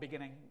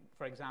 beginning,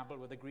 for example,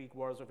 with the Greek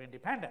Wars of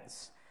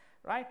Independence,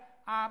 right?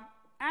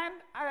 And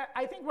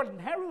I think what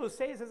Nehru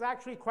says is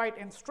actually quite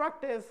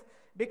instructive,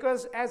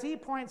 because as he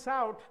points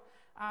out,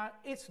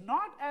 it's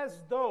not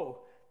as though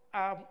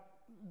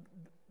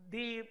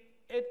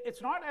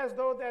it's not as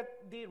though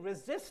that the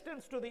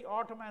resistance to the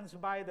Ottomans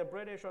by the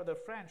British or the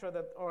French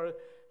or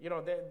you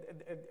know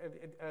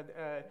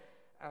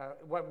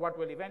what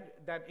will event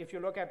that if you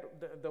look at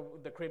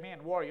the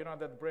Crimean War, you know,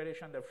 the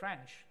British and the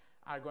French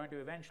are going to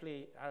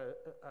eventually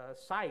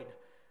side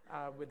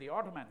with the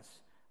Ottomans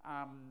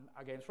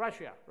against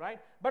Russia, right?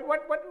 But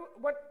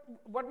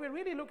what we're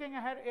really looking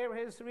at here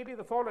is really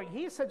the following.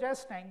 He's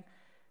suggesting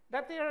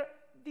that there are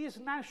these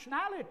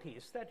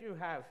nationalities that you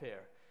have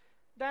here,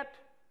 that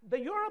the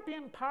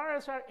European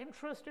powers are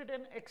interested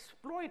in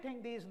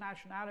exploiting these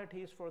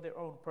nationalities for their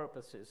own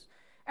purposes.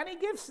 And he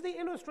gives the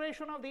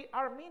illustration of the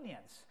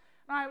Armenians.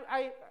 Now,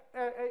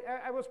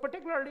 I was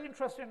particularly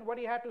interested in what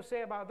he had to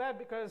say about that,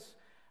 because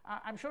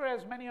I'm sure,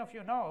 as many of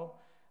you know,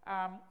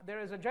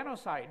 there is a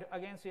genocide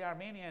against the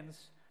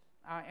Armenians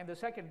in the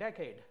second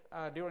decade,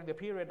 during the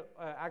period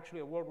actually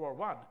of World War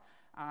I.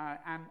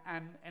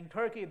 And in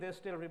Turkey, this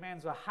still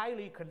remains a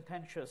highly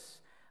contentious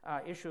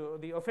issue.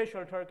 The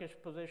official Turkish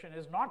position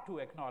is not to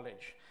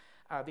acknowledge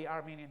the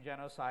Armenian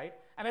genocide.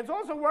 And it's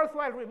also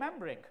worthwhile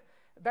remembering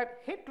that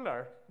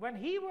Hitler, when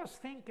he was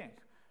thinking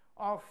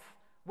of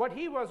what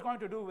he was going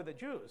to do with the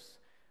Jews,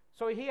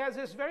 so he has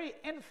this very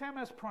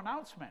infamous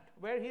pronouncement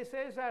where he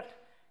says that,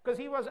 because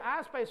he was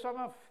asked by some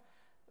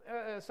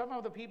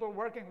of the people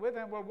working with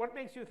him, well, what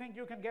makes you think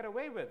you can get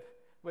away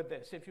with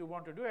this if you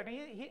want to do it?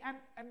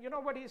 And you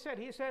know what he said?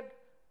 He said,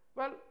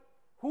 well,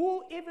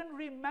 who even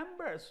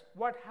remembers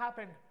what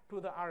happened to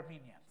the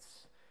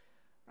Armenians?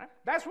 Right?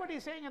 That's what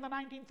he's saying in the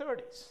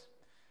 1930s.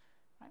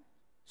 Right?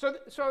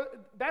 So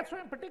that's why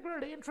I'm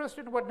particularly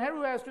interested in what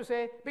Nehru has to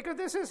say, because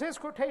this is his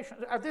quotation.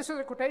 This is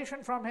a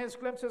quotation from his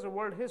Glimpses of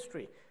World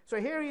History. So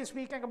here he's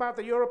speaking about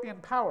the European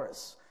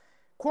powers.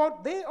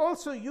 Quote, they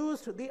also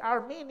used the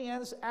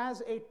Armenians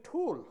as a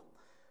tool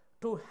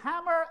to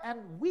hammer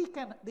and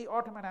weaken the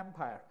Ottoman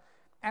Empire,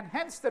 and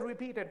hence the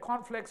repeated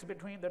conflicts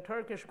between the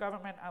Turkish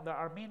government and the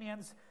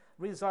Armenians,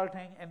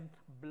 resulting in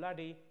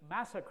bloody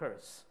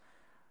massacres.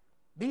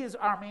 These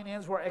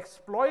Armenians were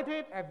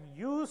exploited and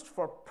used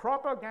for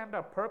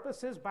propaganda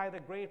purposes by the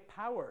great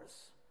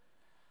powers.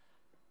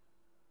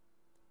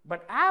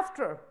 But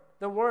after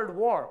the World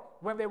War,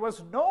 when there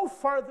was no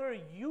further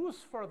use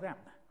for them,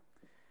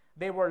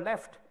 they were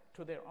left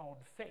to their own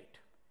fate,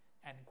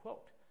 end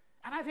quote.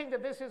 And I think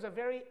that this is a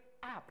very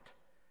apt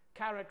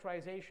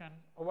characterization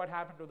of what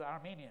happened to the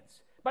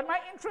Armenians. But my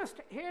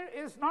interest here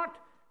is not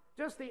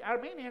just the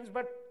Armenians,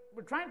 but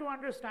we're trying to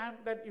understand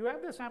that you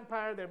have this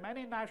empire, there are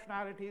many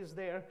nationalities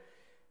there,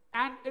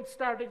 and it's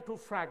starting to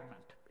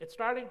fragment. It's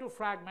starting to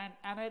fragment,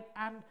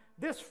 and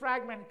this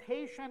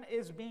fragmentation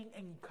is being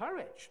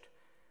encouraged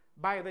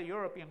by the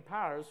European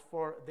powers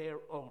for their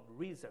own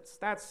reasons.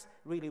 That's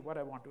really what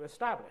I want to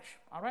establish.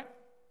 All right.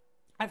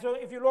 And so,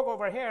 if you look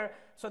over here,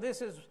 so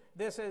this is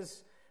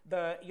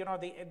the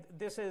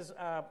this is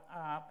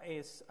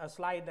a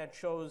slide that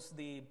shows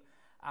the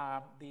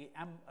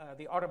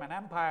Ottoman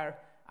Empire,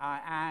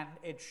 and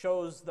it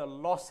shows the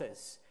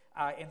losses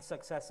in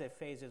successive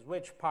phases,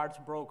 which parts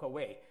broke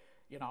away.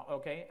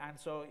 Okay, and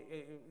so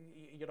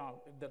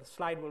the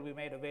slide will be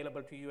made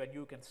available to you, and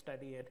you can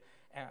study it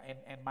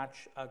in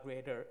much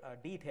greater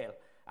detail.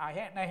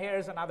 Now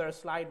here's another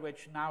slide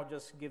which now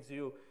just gives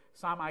you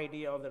some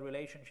idea of the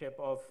relationship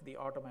of the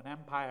Ottoman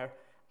Empire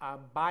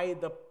by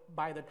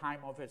the time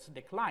of its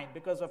decline,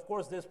 because of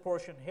course this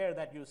portion here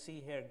that you see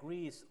here,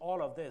 Greece,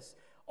 all of this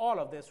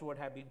would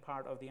have been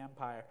part of the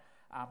empire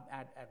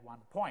at one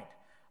point.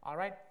 All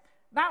right,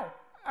 now.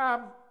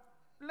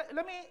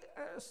 Let me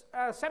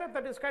set up the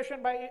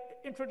discussion by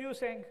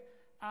introducing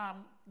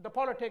the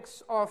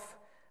politics of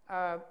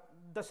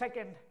the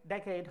second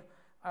decade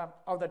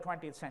of the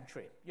 20th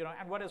century,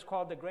 and what is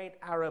called the Great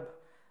Arab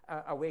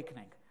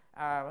Awakening.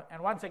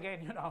 And once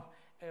again,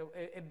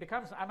 it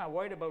becomes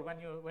unavoidable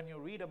when you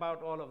read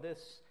about all of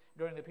this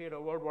during the period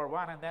of World War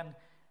I, and then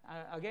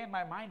again,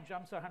 my mind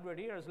jumps 100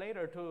 years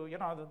later to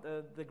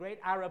the Great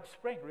Arab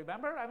Spring.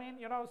 Remember? I mean,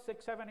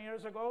 6-7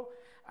 years ago,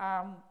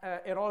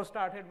 it all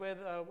started with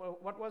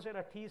what was it?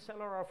 A tea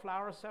cellar or a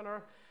flour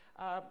cellar,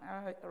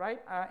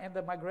 right? In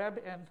the Maghreb,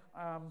 and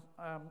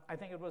I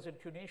think it was in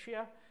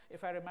Tunisia,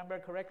 if I remember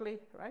correctly,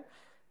 right?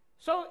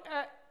 So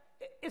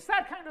it's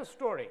that kind of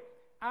story,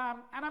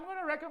 and I'm going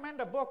to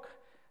recommend a book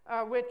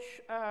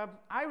which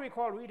I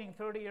recall reading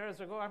 30 years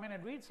ago. I mean,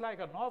 it reads like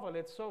a novel.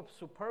 It's so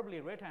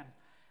superbly written.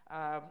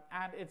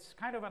 And it's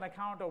kind of an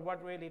account of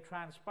what really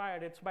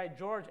transpired. It's by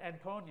George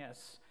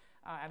Antonius,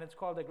 and it's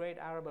called The Great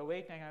Arab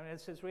Awakening. I mean,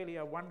 it's really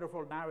a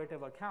wonderful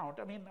narrative account.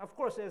 I mean, of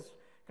course, there's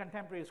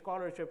contemporary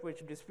scholarship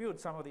which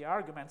disputes some of the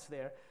arguments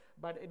there,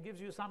 but it gives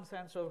you some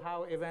sense of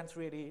how events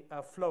really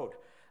flowed.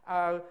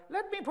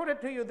 Let me put it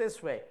to you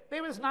this way.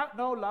 There was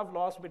no love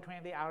lost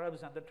between the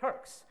Arabs and the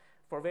Turks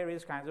for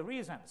various kinds of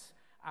reasons.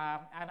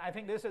 And I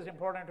think this is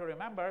important to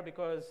remember,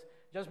 because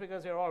just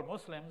because they're all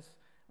Muslims,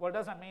 well, it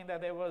doesn't mean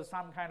that there was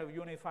some kind of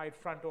unified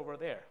front over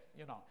there,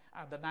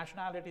 And the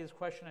nationalities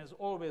question is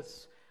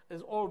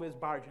always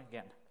barging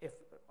in.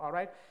 All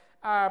right,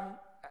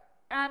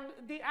 and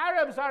the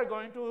Arabs are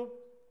going to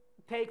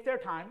take their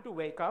time to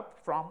wake up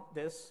from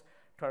this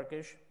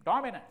Turkish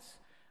dominance.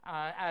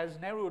 As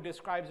Nehru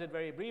describes it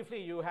very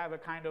briefly, you have a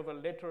kind of a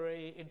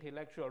literary,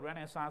 intellectual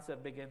renaissance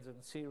that begins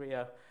in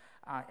Syria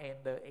in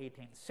the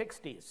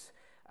 1860s.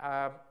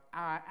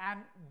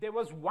 And there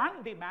was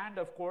one demand,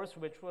 of course,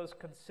 which was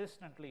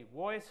consistently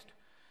voiced,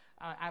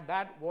 and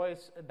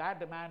that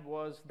demand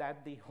was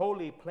that the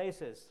holy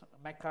places,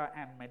 Mecca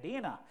and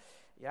Medina,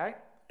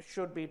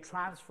 should be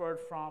transferred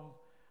from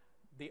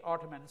the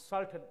Ottoman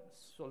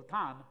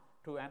Sultan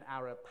to an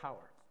Arab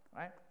power.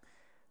 Right?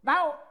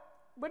 Now,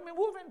 when we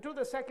move into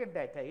the second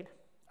decade,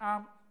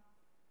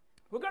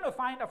 we're going to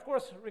find, of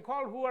course,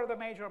 recall who are the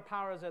major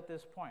powers at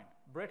this point: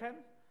 Britain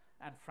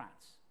and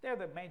France. They're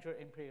the major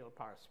imperial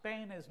powers.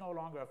 Spain is no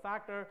longer a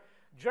factor.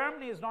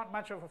 Germany is not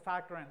much of a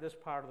factor in this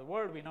part of the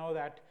world. We know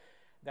that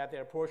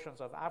there are portions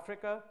of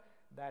Africa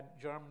that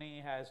Germany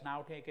has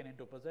now taken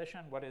into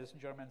possession. What is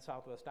German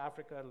Southwest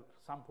Africa?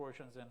 Some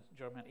portions in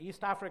German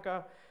East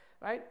Africa,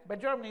 right? But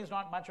Germany is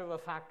not much of a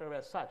factor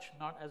as such,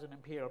 not as an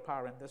imperial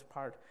power in this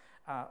part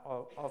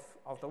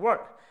of the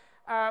world.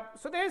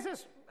 So there's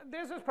this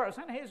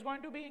person. He's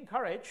going to be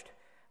encouraged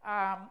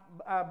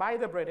by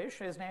the British.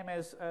 His name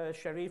is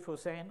Sharif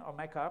Hussein of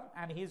Mecca,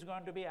 and he's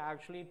going to be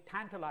actually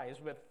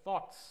tantalized with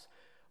thoughts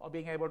of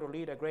being able to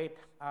lead a great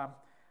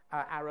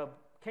Arab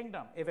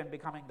kingdom, even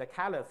becoming the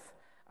caliph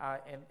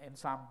in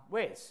some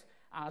ways.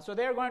 So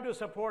they're going to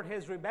support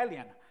his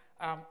rebellion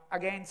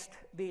against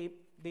the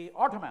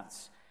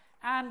Ottomans.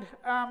 And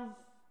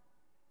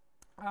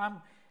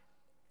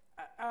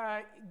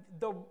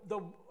the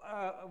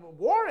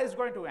war is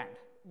going to end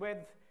with,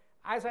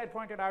 as I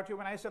pointed out to you,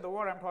 when I said the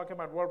war, I'm talking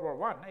about World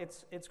War I.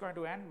 It's going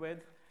to end with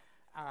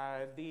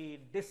the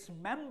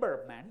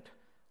dismemberment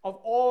of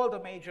all the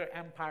major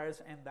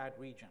empires in that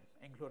region,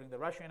 including the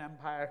Russian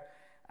Empire.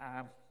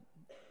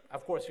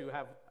 Of course, you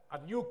have a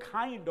new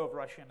kind of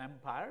Russian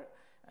empire.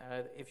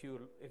 If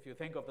you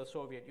think of the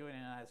Soviet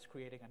Union as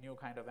creating a new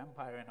kind of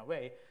empire in a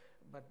way,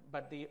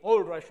 but the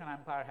old Russian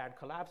Empire had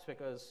collapsed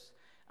because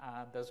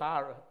the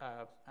Tsar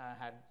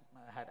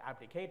had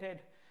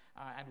abdicated.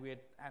 And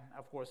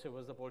of course, it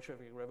was the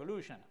Bolshevik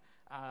Revolution.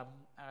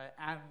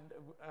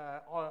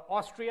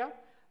 Austria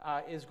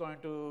is going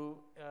to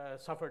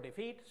suffer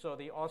defeat, so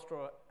the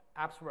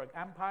Austro-Habsburg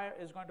Empire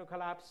is going to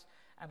collapse,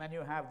 and then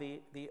you have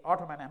the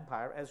Ottoman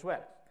Empire as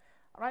well.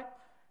 All right.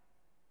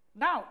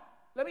 Now,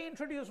 let me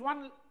introduce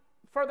one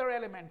further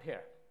element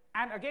here.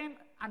 And again,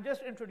 I'm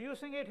just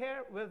introducing it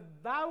here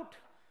without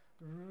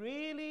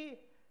really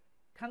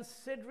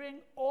considering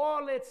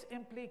all its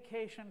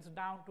implications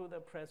down to the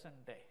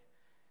present day,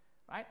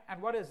 right?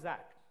 And what is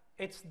that?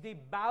 It's the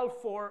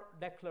Balfour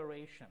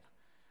Declaration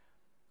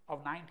of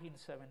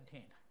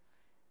 1917.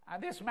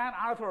 And this man,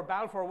 Arthur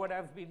Balfour, would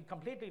have been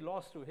completely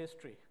lost to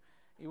history.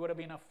 He would have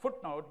been a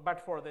footnote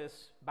but for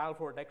this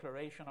Balfour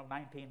Declaration of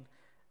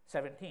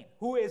 1917.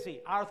 Who is he?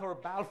 Arthur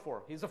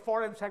Balfour. He's a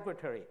foreign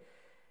secretary.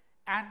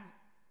 And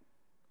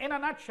in a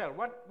nutshell,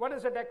 what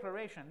is a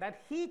declaration?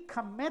 That he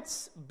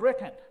commits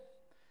Britain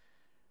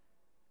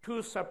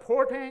to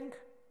supporting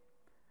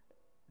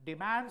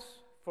demands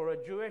for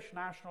a Jewish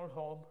national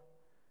home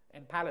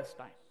in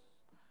Palestine.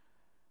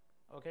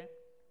 Okay?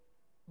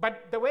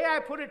 But the way I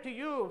put it to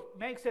you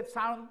makes it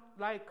sound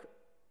like,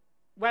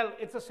 well,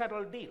 it's a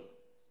settled deal.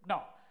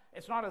 No,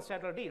 it's not a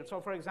settled deal. So,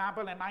 for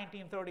example, in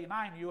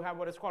 1939, you have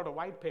what is called a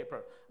white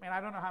paper. I mean,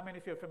 I don't know how many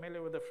of you are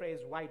familiar with the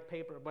phrase white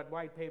paper, but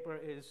white paper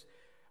is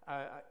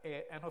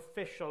an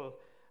official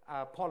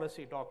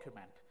policy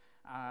document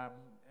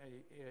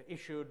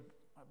issued,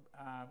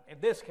 in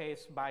this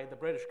case, by the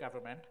British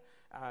government.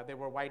 There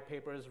were white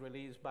papers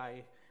released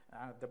by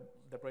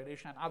the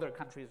British and other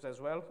countries as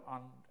well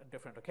on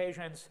different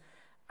occasions.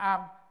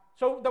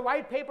 So the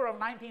white paper of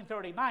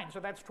 1939, so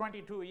that's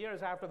 22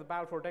 years after the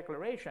Balfour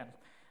Declaration,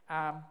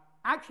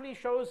 actually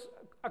shows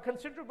a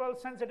considerable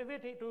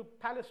sensitivity to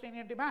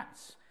Palestinian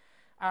demands.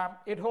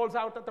 It holds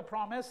out the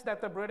promise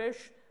that the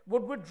British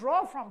would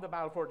withdraw from the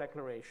Balfour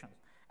Declaration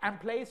and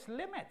place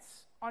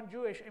limits on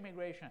Jewish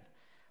immigration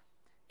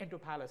into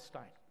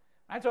Palestine.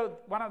 And so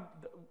one of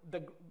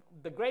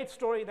the great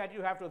story that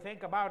you have to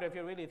think about if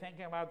you're really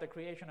thinking about the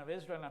creation of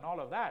Israel and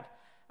all of that,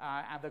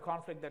 and the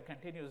conflict that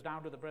continues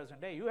down to the present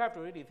day, you have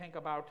to really think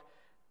about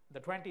the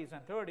 20s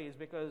and 30s,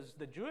 because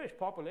the Jewish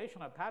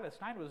population of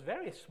Palestine was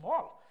very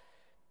small.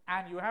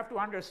 And you have to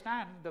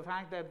understand the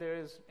fact that there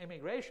is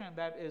immigration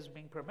that is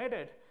being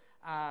permitted,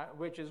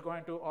 which is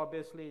going to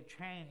obviously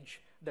change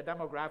the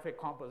demographic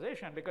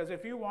composition, because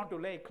if you want to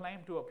lay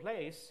claim to a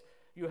place,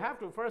 you have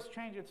to first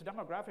change its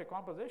demographic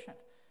composition.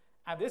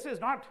 And this is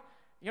not,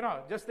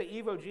 just the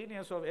evil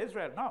genius of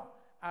Israel. No,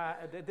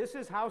 this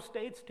is how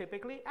states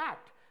typically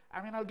act.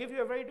 I mean, I'll give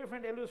you a very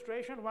different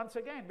illustration once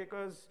again,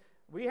 because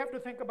we have to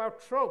think about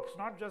tropes,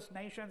 not just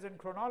nations and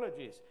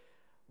chronologies.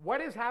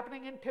 What is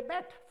happening in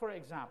Tibet, for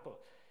example?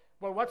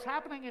 Well, what's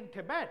happening in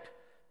Tibet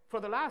for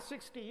the last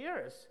 60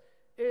 years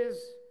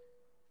is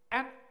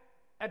a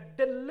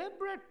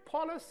deliberate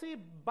policy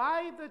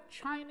by the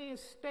Chinese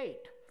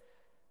state,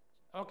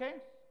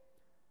 okay?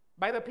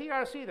 By the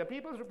PRC, the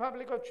People's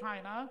Republic of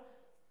China,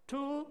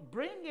 to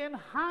bring in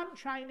Han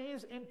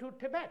Chinese into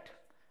Tibet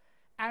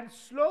and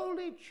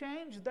slowly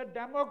change the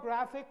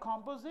demographic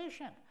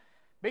composition.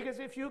 Because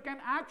if you can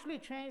actually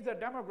change the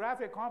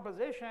demographic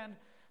composition,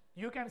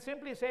 you can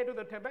simply say to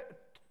the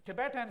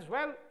Tibetans,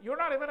 well, you're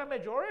not even a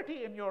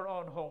majority in your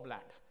own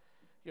homeland,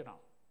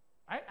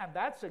 right? And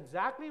that's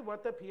exactly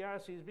what the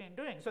PRC has been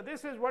doing. So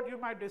this is what you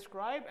might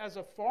describe as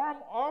a form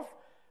of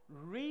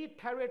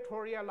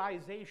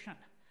re-territorialization,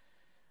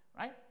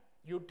 right?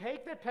 You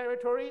take the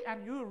territory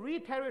and you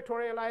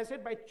re-territorialize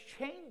it by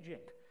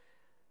changing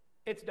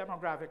its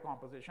demographic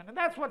composition. And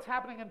that's what's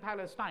happening in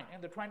Palestine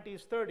in the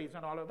 20s, 30s,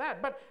 and all of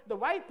that. But the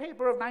white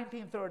paper of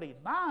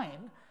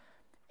 1939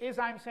 is,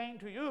 I'm saying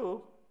to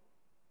you,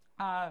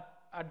 a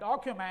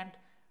document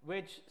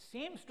which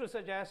seems to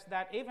suggest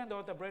that even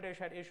though the British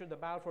had issued the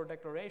Balfour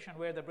Declaration,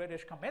 where the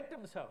British commit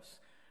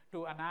themselves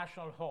to a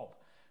national home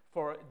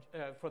for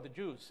the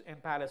Jews in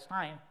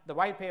Palestine, the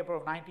white paper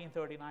of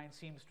 1939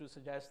 seems to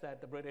suggest that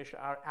the British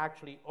are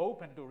actually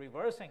open to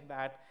reversing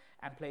that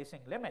and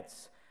placing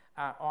limits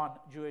on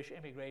Jewish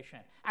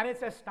immigration. And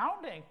it's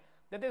astounding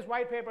that this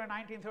white paper in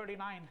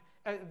 1939,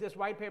 this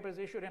white paper is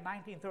issued in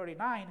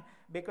 1939,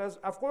 because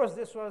of course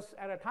this was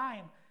at a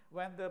time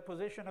when the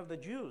position of the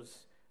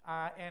Jews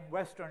in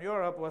Western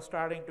Europe was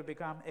starting to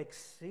become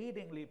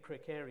exceedingly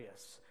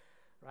precarious,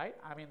 right?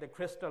 I mean, the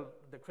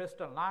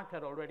Kristallnacht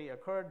had already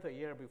occurred the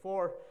year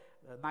before,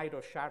 the night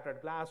of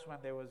shattered glass, when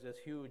there was this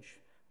huge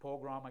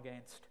pogrom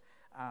against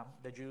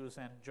the Jews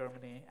in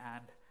Germany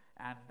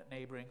and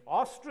neighboring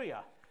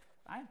Austria.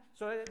 Right?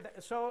 So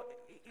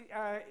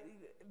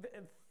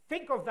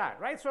think of that,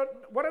 right? So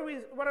what are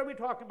we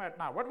talking about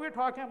now? What we're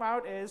talking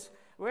about is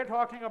we're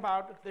talking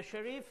about the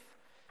Sharif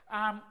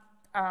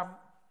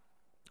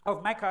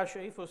of Mecca,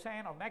 Sharif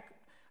Hussein of Mecca,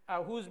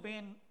 who's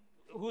been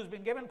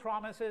given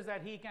promises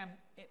that he can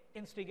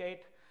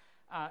instigate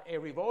a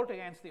revolt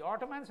against the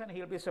Ottomans, and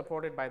he'll be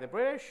supported by the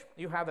British.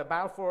 You have the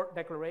Balfour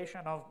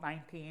Declaration of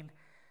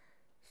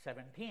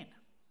 1917.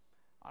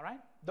 All right,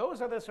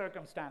 those are the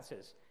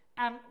circumstances.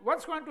 And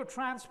what's going to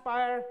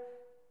transpire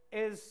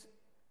is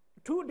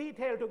too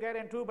detailed to get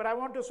into, but I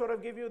want to sort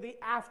of give you the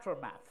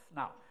aftermath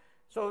now.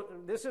 So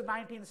this is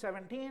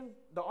 1917.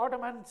 The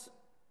Ottoman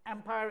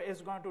Empire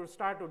is going to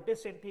start to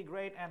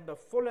disintegrate in the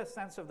fullest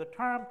sense of the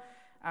term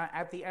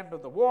at the end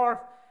of the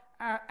war.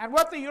 And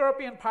what the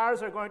European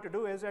powers are going to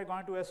do is they're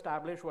going to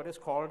establish what is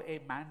called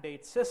a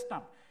mandate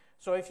system.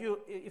 So if you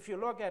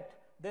look at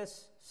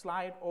this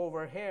slide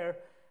over here,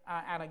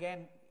 And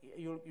again,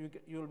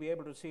 you'll be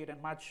able to see it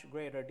in much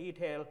greater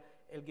detail.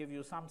 It'll give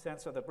you some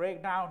sense of the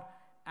breakdown.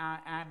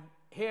 And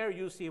here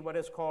you see what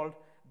is called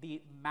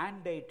the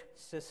mandate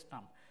system.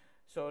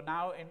 So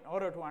now, in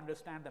order to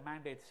understand the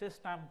mandate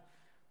system,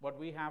 what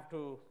we have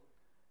to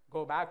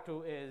go back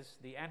to is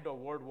the end of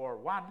World War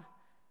I,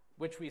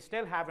 which we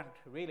still haven't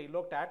really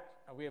looked at.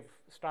 We've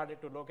started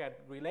to look at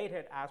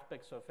related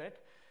aspects of it,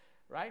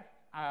 right?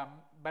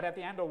 But at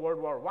the end of World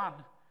War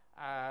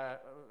I,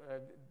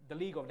 the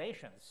League of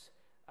Nations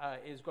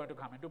is going to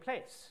come into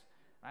place.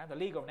 Right? The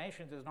League of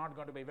Nations is not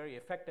going to be very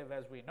effective,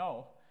 as we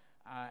know,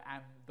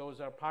 and those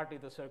are partly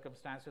the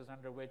circumstances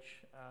under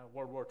which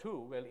World War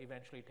II will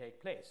eventually take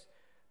place.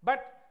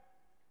 But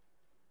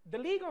the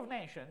League of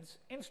Nations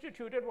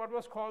instituted what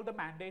was called the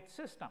mandate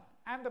system.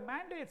 And the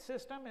mandate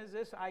system is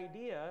this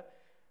idea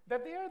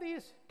that there are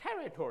these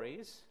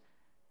territories,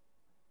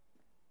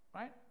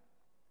 right,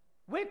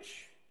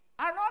 which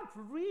are not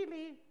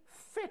really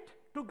fit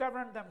to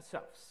govern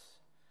themselves.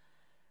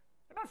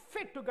 They're not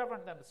fit to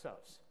govern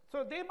themselves.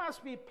 So they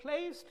must be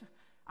placed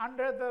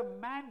under the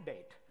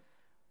mandate.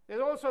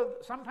 There's also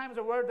sometimes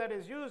a word that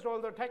is used,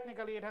 although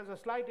technically it has a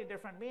slightly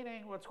different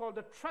meaning, what's called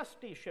the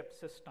trusteeship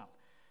system,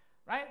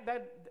 right?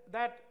 And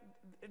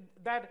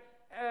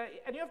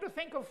you have to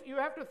think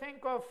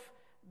of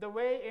the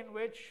way in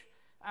which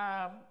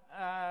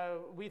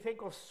we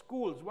think of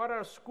schools. What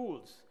are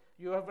schools?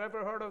 You have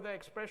ever heard of the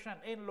expression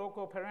in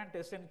loco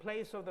parentis, in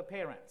place of the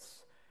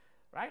parents,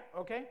 right?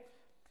 Okay.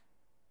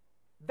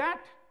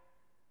 That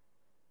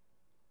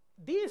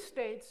these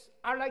states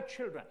are like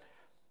children.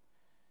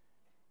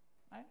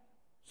 Right?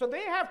 So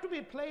they have to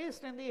be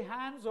placed in the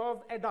hands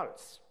of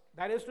adults,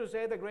 that is to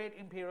say, the great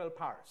imperial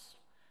powers,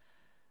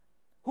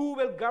 who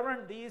will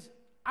govern these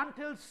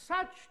until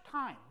such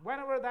time,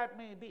 whenever that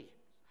may be,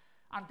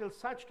 until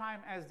such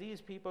time as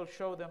these people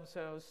show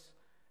themselves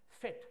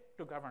fit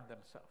to govern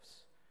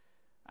themselves.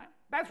 Right?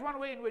 That's one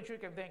way in which you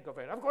can think of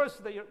it. Of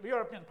course, the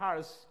European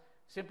powers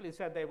simply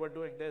said they were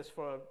doing this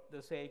for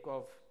the sake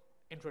of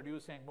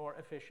introducing more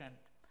efficient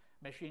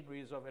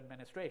machineries of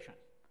administration.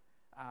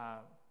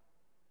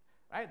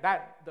 Right?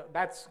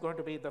 That's going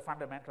to be the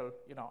fundamental,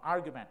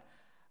 argument.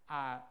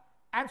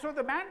 And so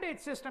the mandate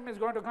system is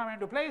going to come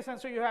into place, and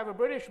so you have a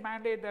British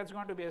mandate that's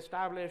going to be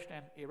established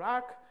in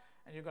Iraq,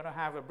 and you're going to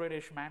have a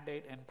British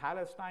mandate in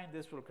Palestine.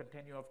 This will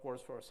continue, of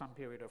course, for some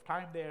period of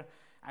time there,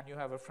 and you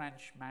have a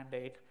French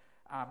mandate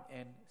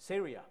in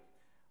Syria.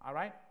 All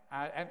right?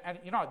 And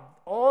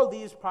all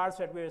these parts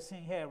that we're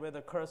seeing here where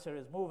the cursor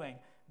is moving,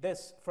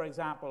 this, for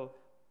example,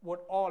 would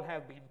all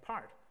have been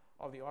part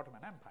of the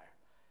Ottoman Empire.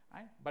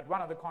 Right? But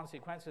one of the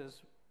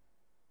consequences,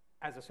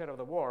 as I said, of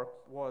the war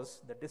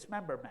was the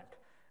dismemberment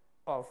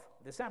of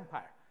this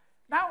empire.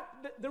 Now,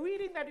 the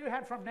reading that you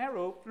had from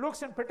Nehru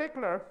looks in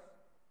particular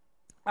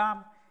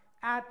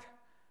at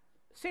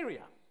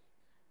Syria.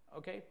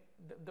 Okay,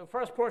 the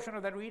first portion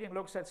of that reading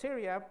looks at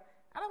Syria,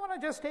 and I want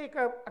to just take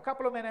a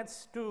couple of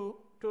minutes to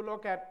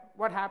look at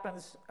what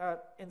happens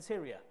in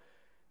Syria,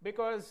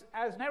 because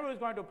as Nehru is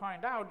going to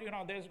point out,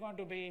 there's going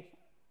to be,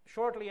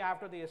 shortly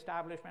after the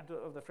establishment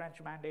of the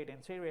French mandate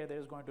in Syria,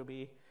 there's going to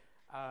be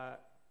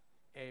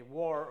a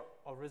war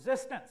of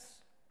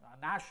resistance, a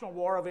national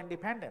war of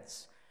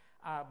independence.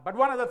 But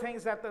one of the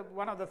things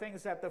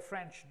that the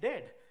French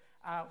did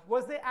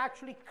was they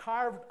actually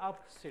carved up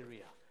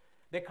Syria.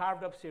 They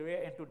carved up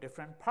Syria into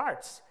different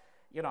parts.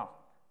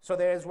 So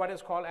there is what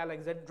is called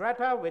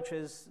Alexandretta, which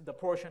is the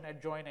portion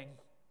adjoining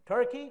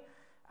Turkey.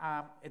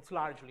 It's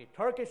largely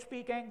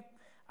Turkish-speaking.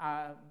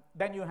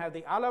 Then you have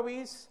the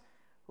Alawis,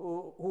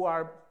 who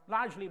are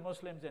largely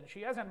Muslims and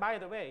Shias. And by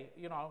the way,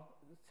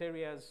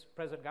 Syria's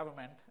present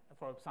government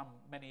for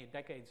many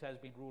decades has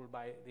been ruled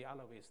by the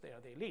Alawis. They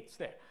are the elites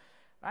there,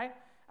 right?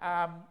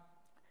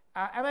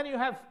 And then you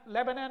have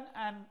Lebanon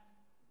and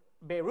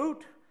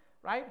Beirut,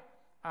 right?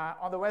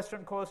 On the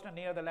western coast and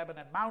near the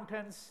Lebanon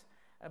mountains.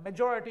 A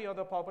majority of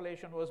the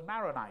population was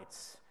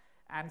Maronites,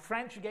 and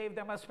French gave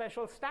them a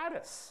special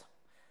status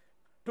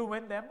to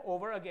win them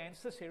over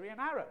against the Syrian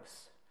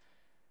Arabs.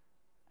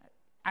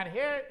 And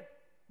here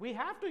we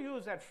have to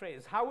use that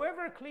phrase,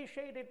 however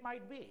cliched it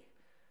might be,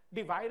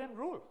 divide and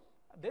rule.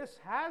 This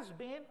has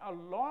been a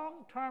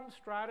long-term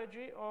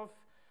strategy of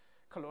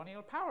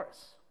colonial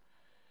powers.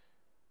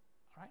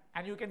 Right?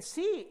 And you can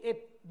see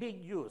it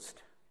being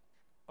used,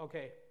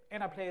 okay,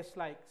 in a place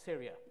like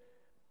Syria.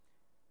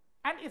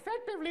 And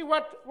effectively,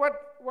 what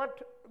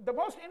the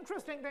most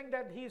interesting thing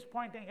that he's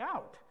pointing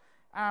out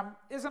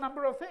is a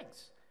number of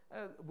things.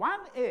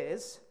 One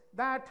is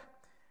that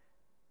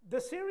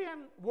the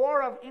Syrian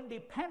War of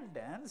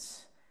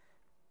Independence,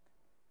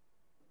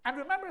 and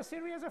remember,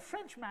 Syria is a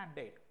French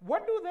mandate.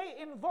 What do they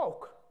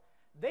invoke?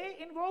 They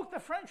invoke the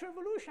French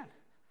Revolution.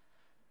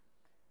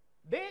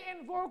 They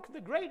invoke the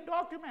great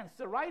documents,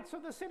 the rights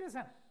of the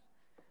citizen,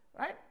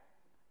 right?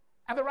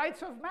 And the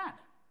rights of man.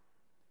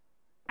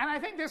 And I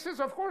think this is,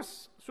 of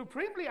course,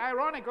 supremely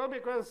ironical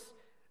because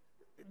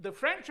the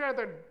French are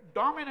the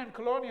dominant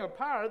colonial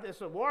power.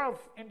 There's a war of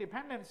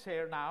independence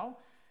here now.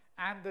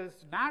 And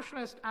these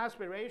nationalist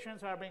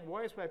aspirations are being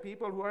voiced by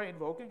people who are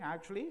invoking,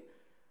 actually,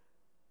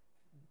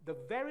 the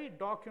very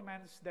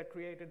documents that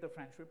created the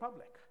French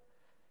Republic.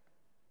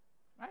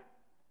 Right?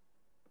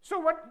 So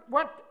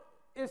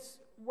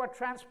what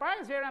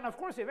transpires here, and of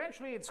course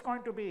eventually it's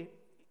going to be,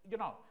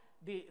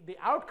 the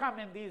outcome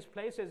in these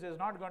places is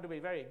not going to be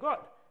very good.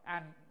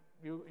 And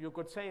you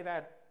could say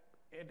that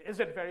it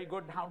isn't very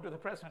good down to the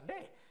present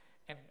day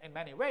in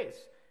many ways.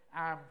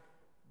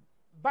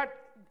 But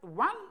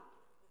one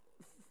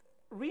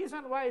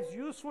reason why it's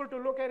useful to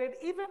look at it,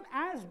 even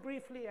as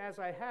briefly as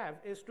I have,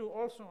 is to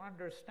also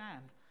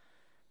understand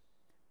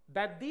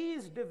that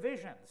these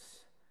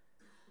divisions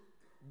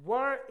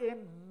were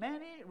in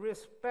many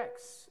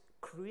respects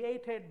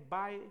created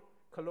by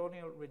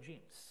colonial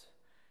regimes.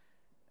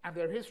 And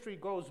their history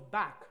goes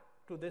back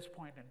to this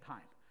point in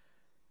time.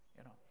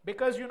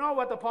 Because you know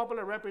what the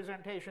popular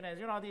representation is.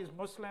 These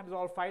Muslims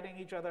all fighting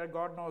each other,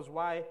 God knows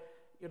why,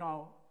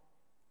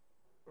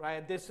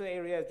 right? This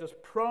area is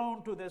just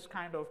prone to this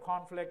kind of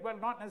conflict. Well,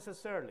 not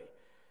necessarily.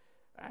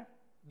 Right?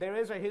 There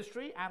is a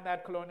history, and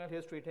that colonial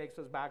history takes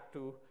us back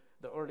to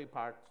the early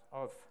part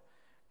of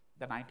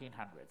the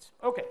 1900s.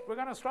 Okay, we're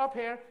going to stop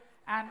here.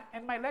 And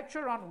in my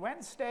lecture on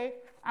Wednesday,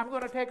 I'm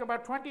going to take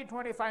about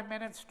 20-25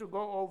 minutes to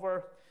go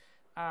over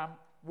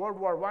World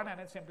War I and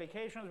its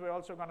implications. We're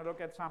also going to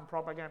look at some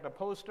propaganda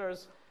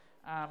posters,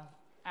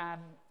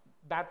 and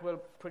that will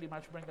pretty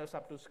much bring us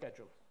up to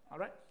schedule. All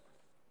right?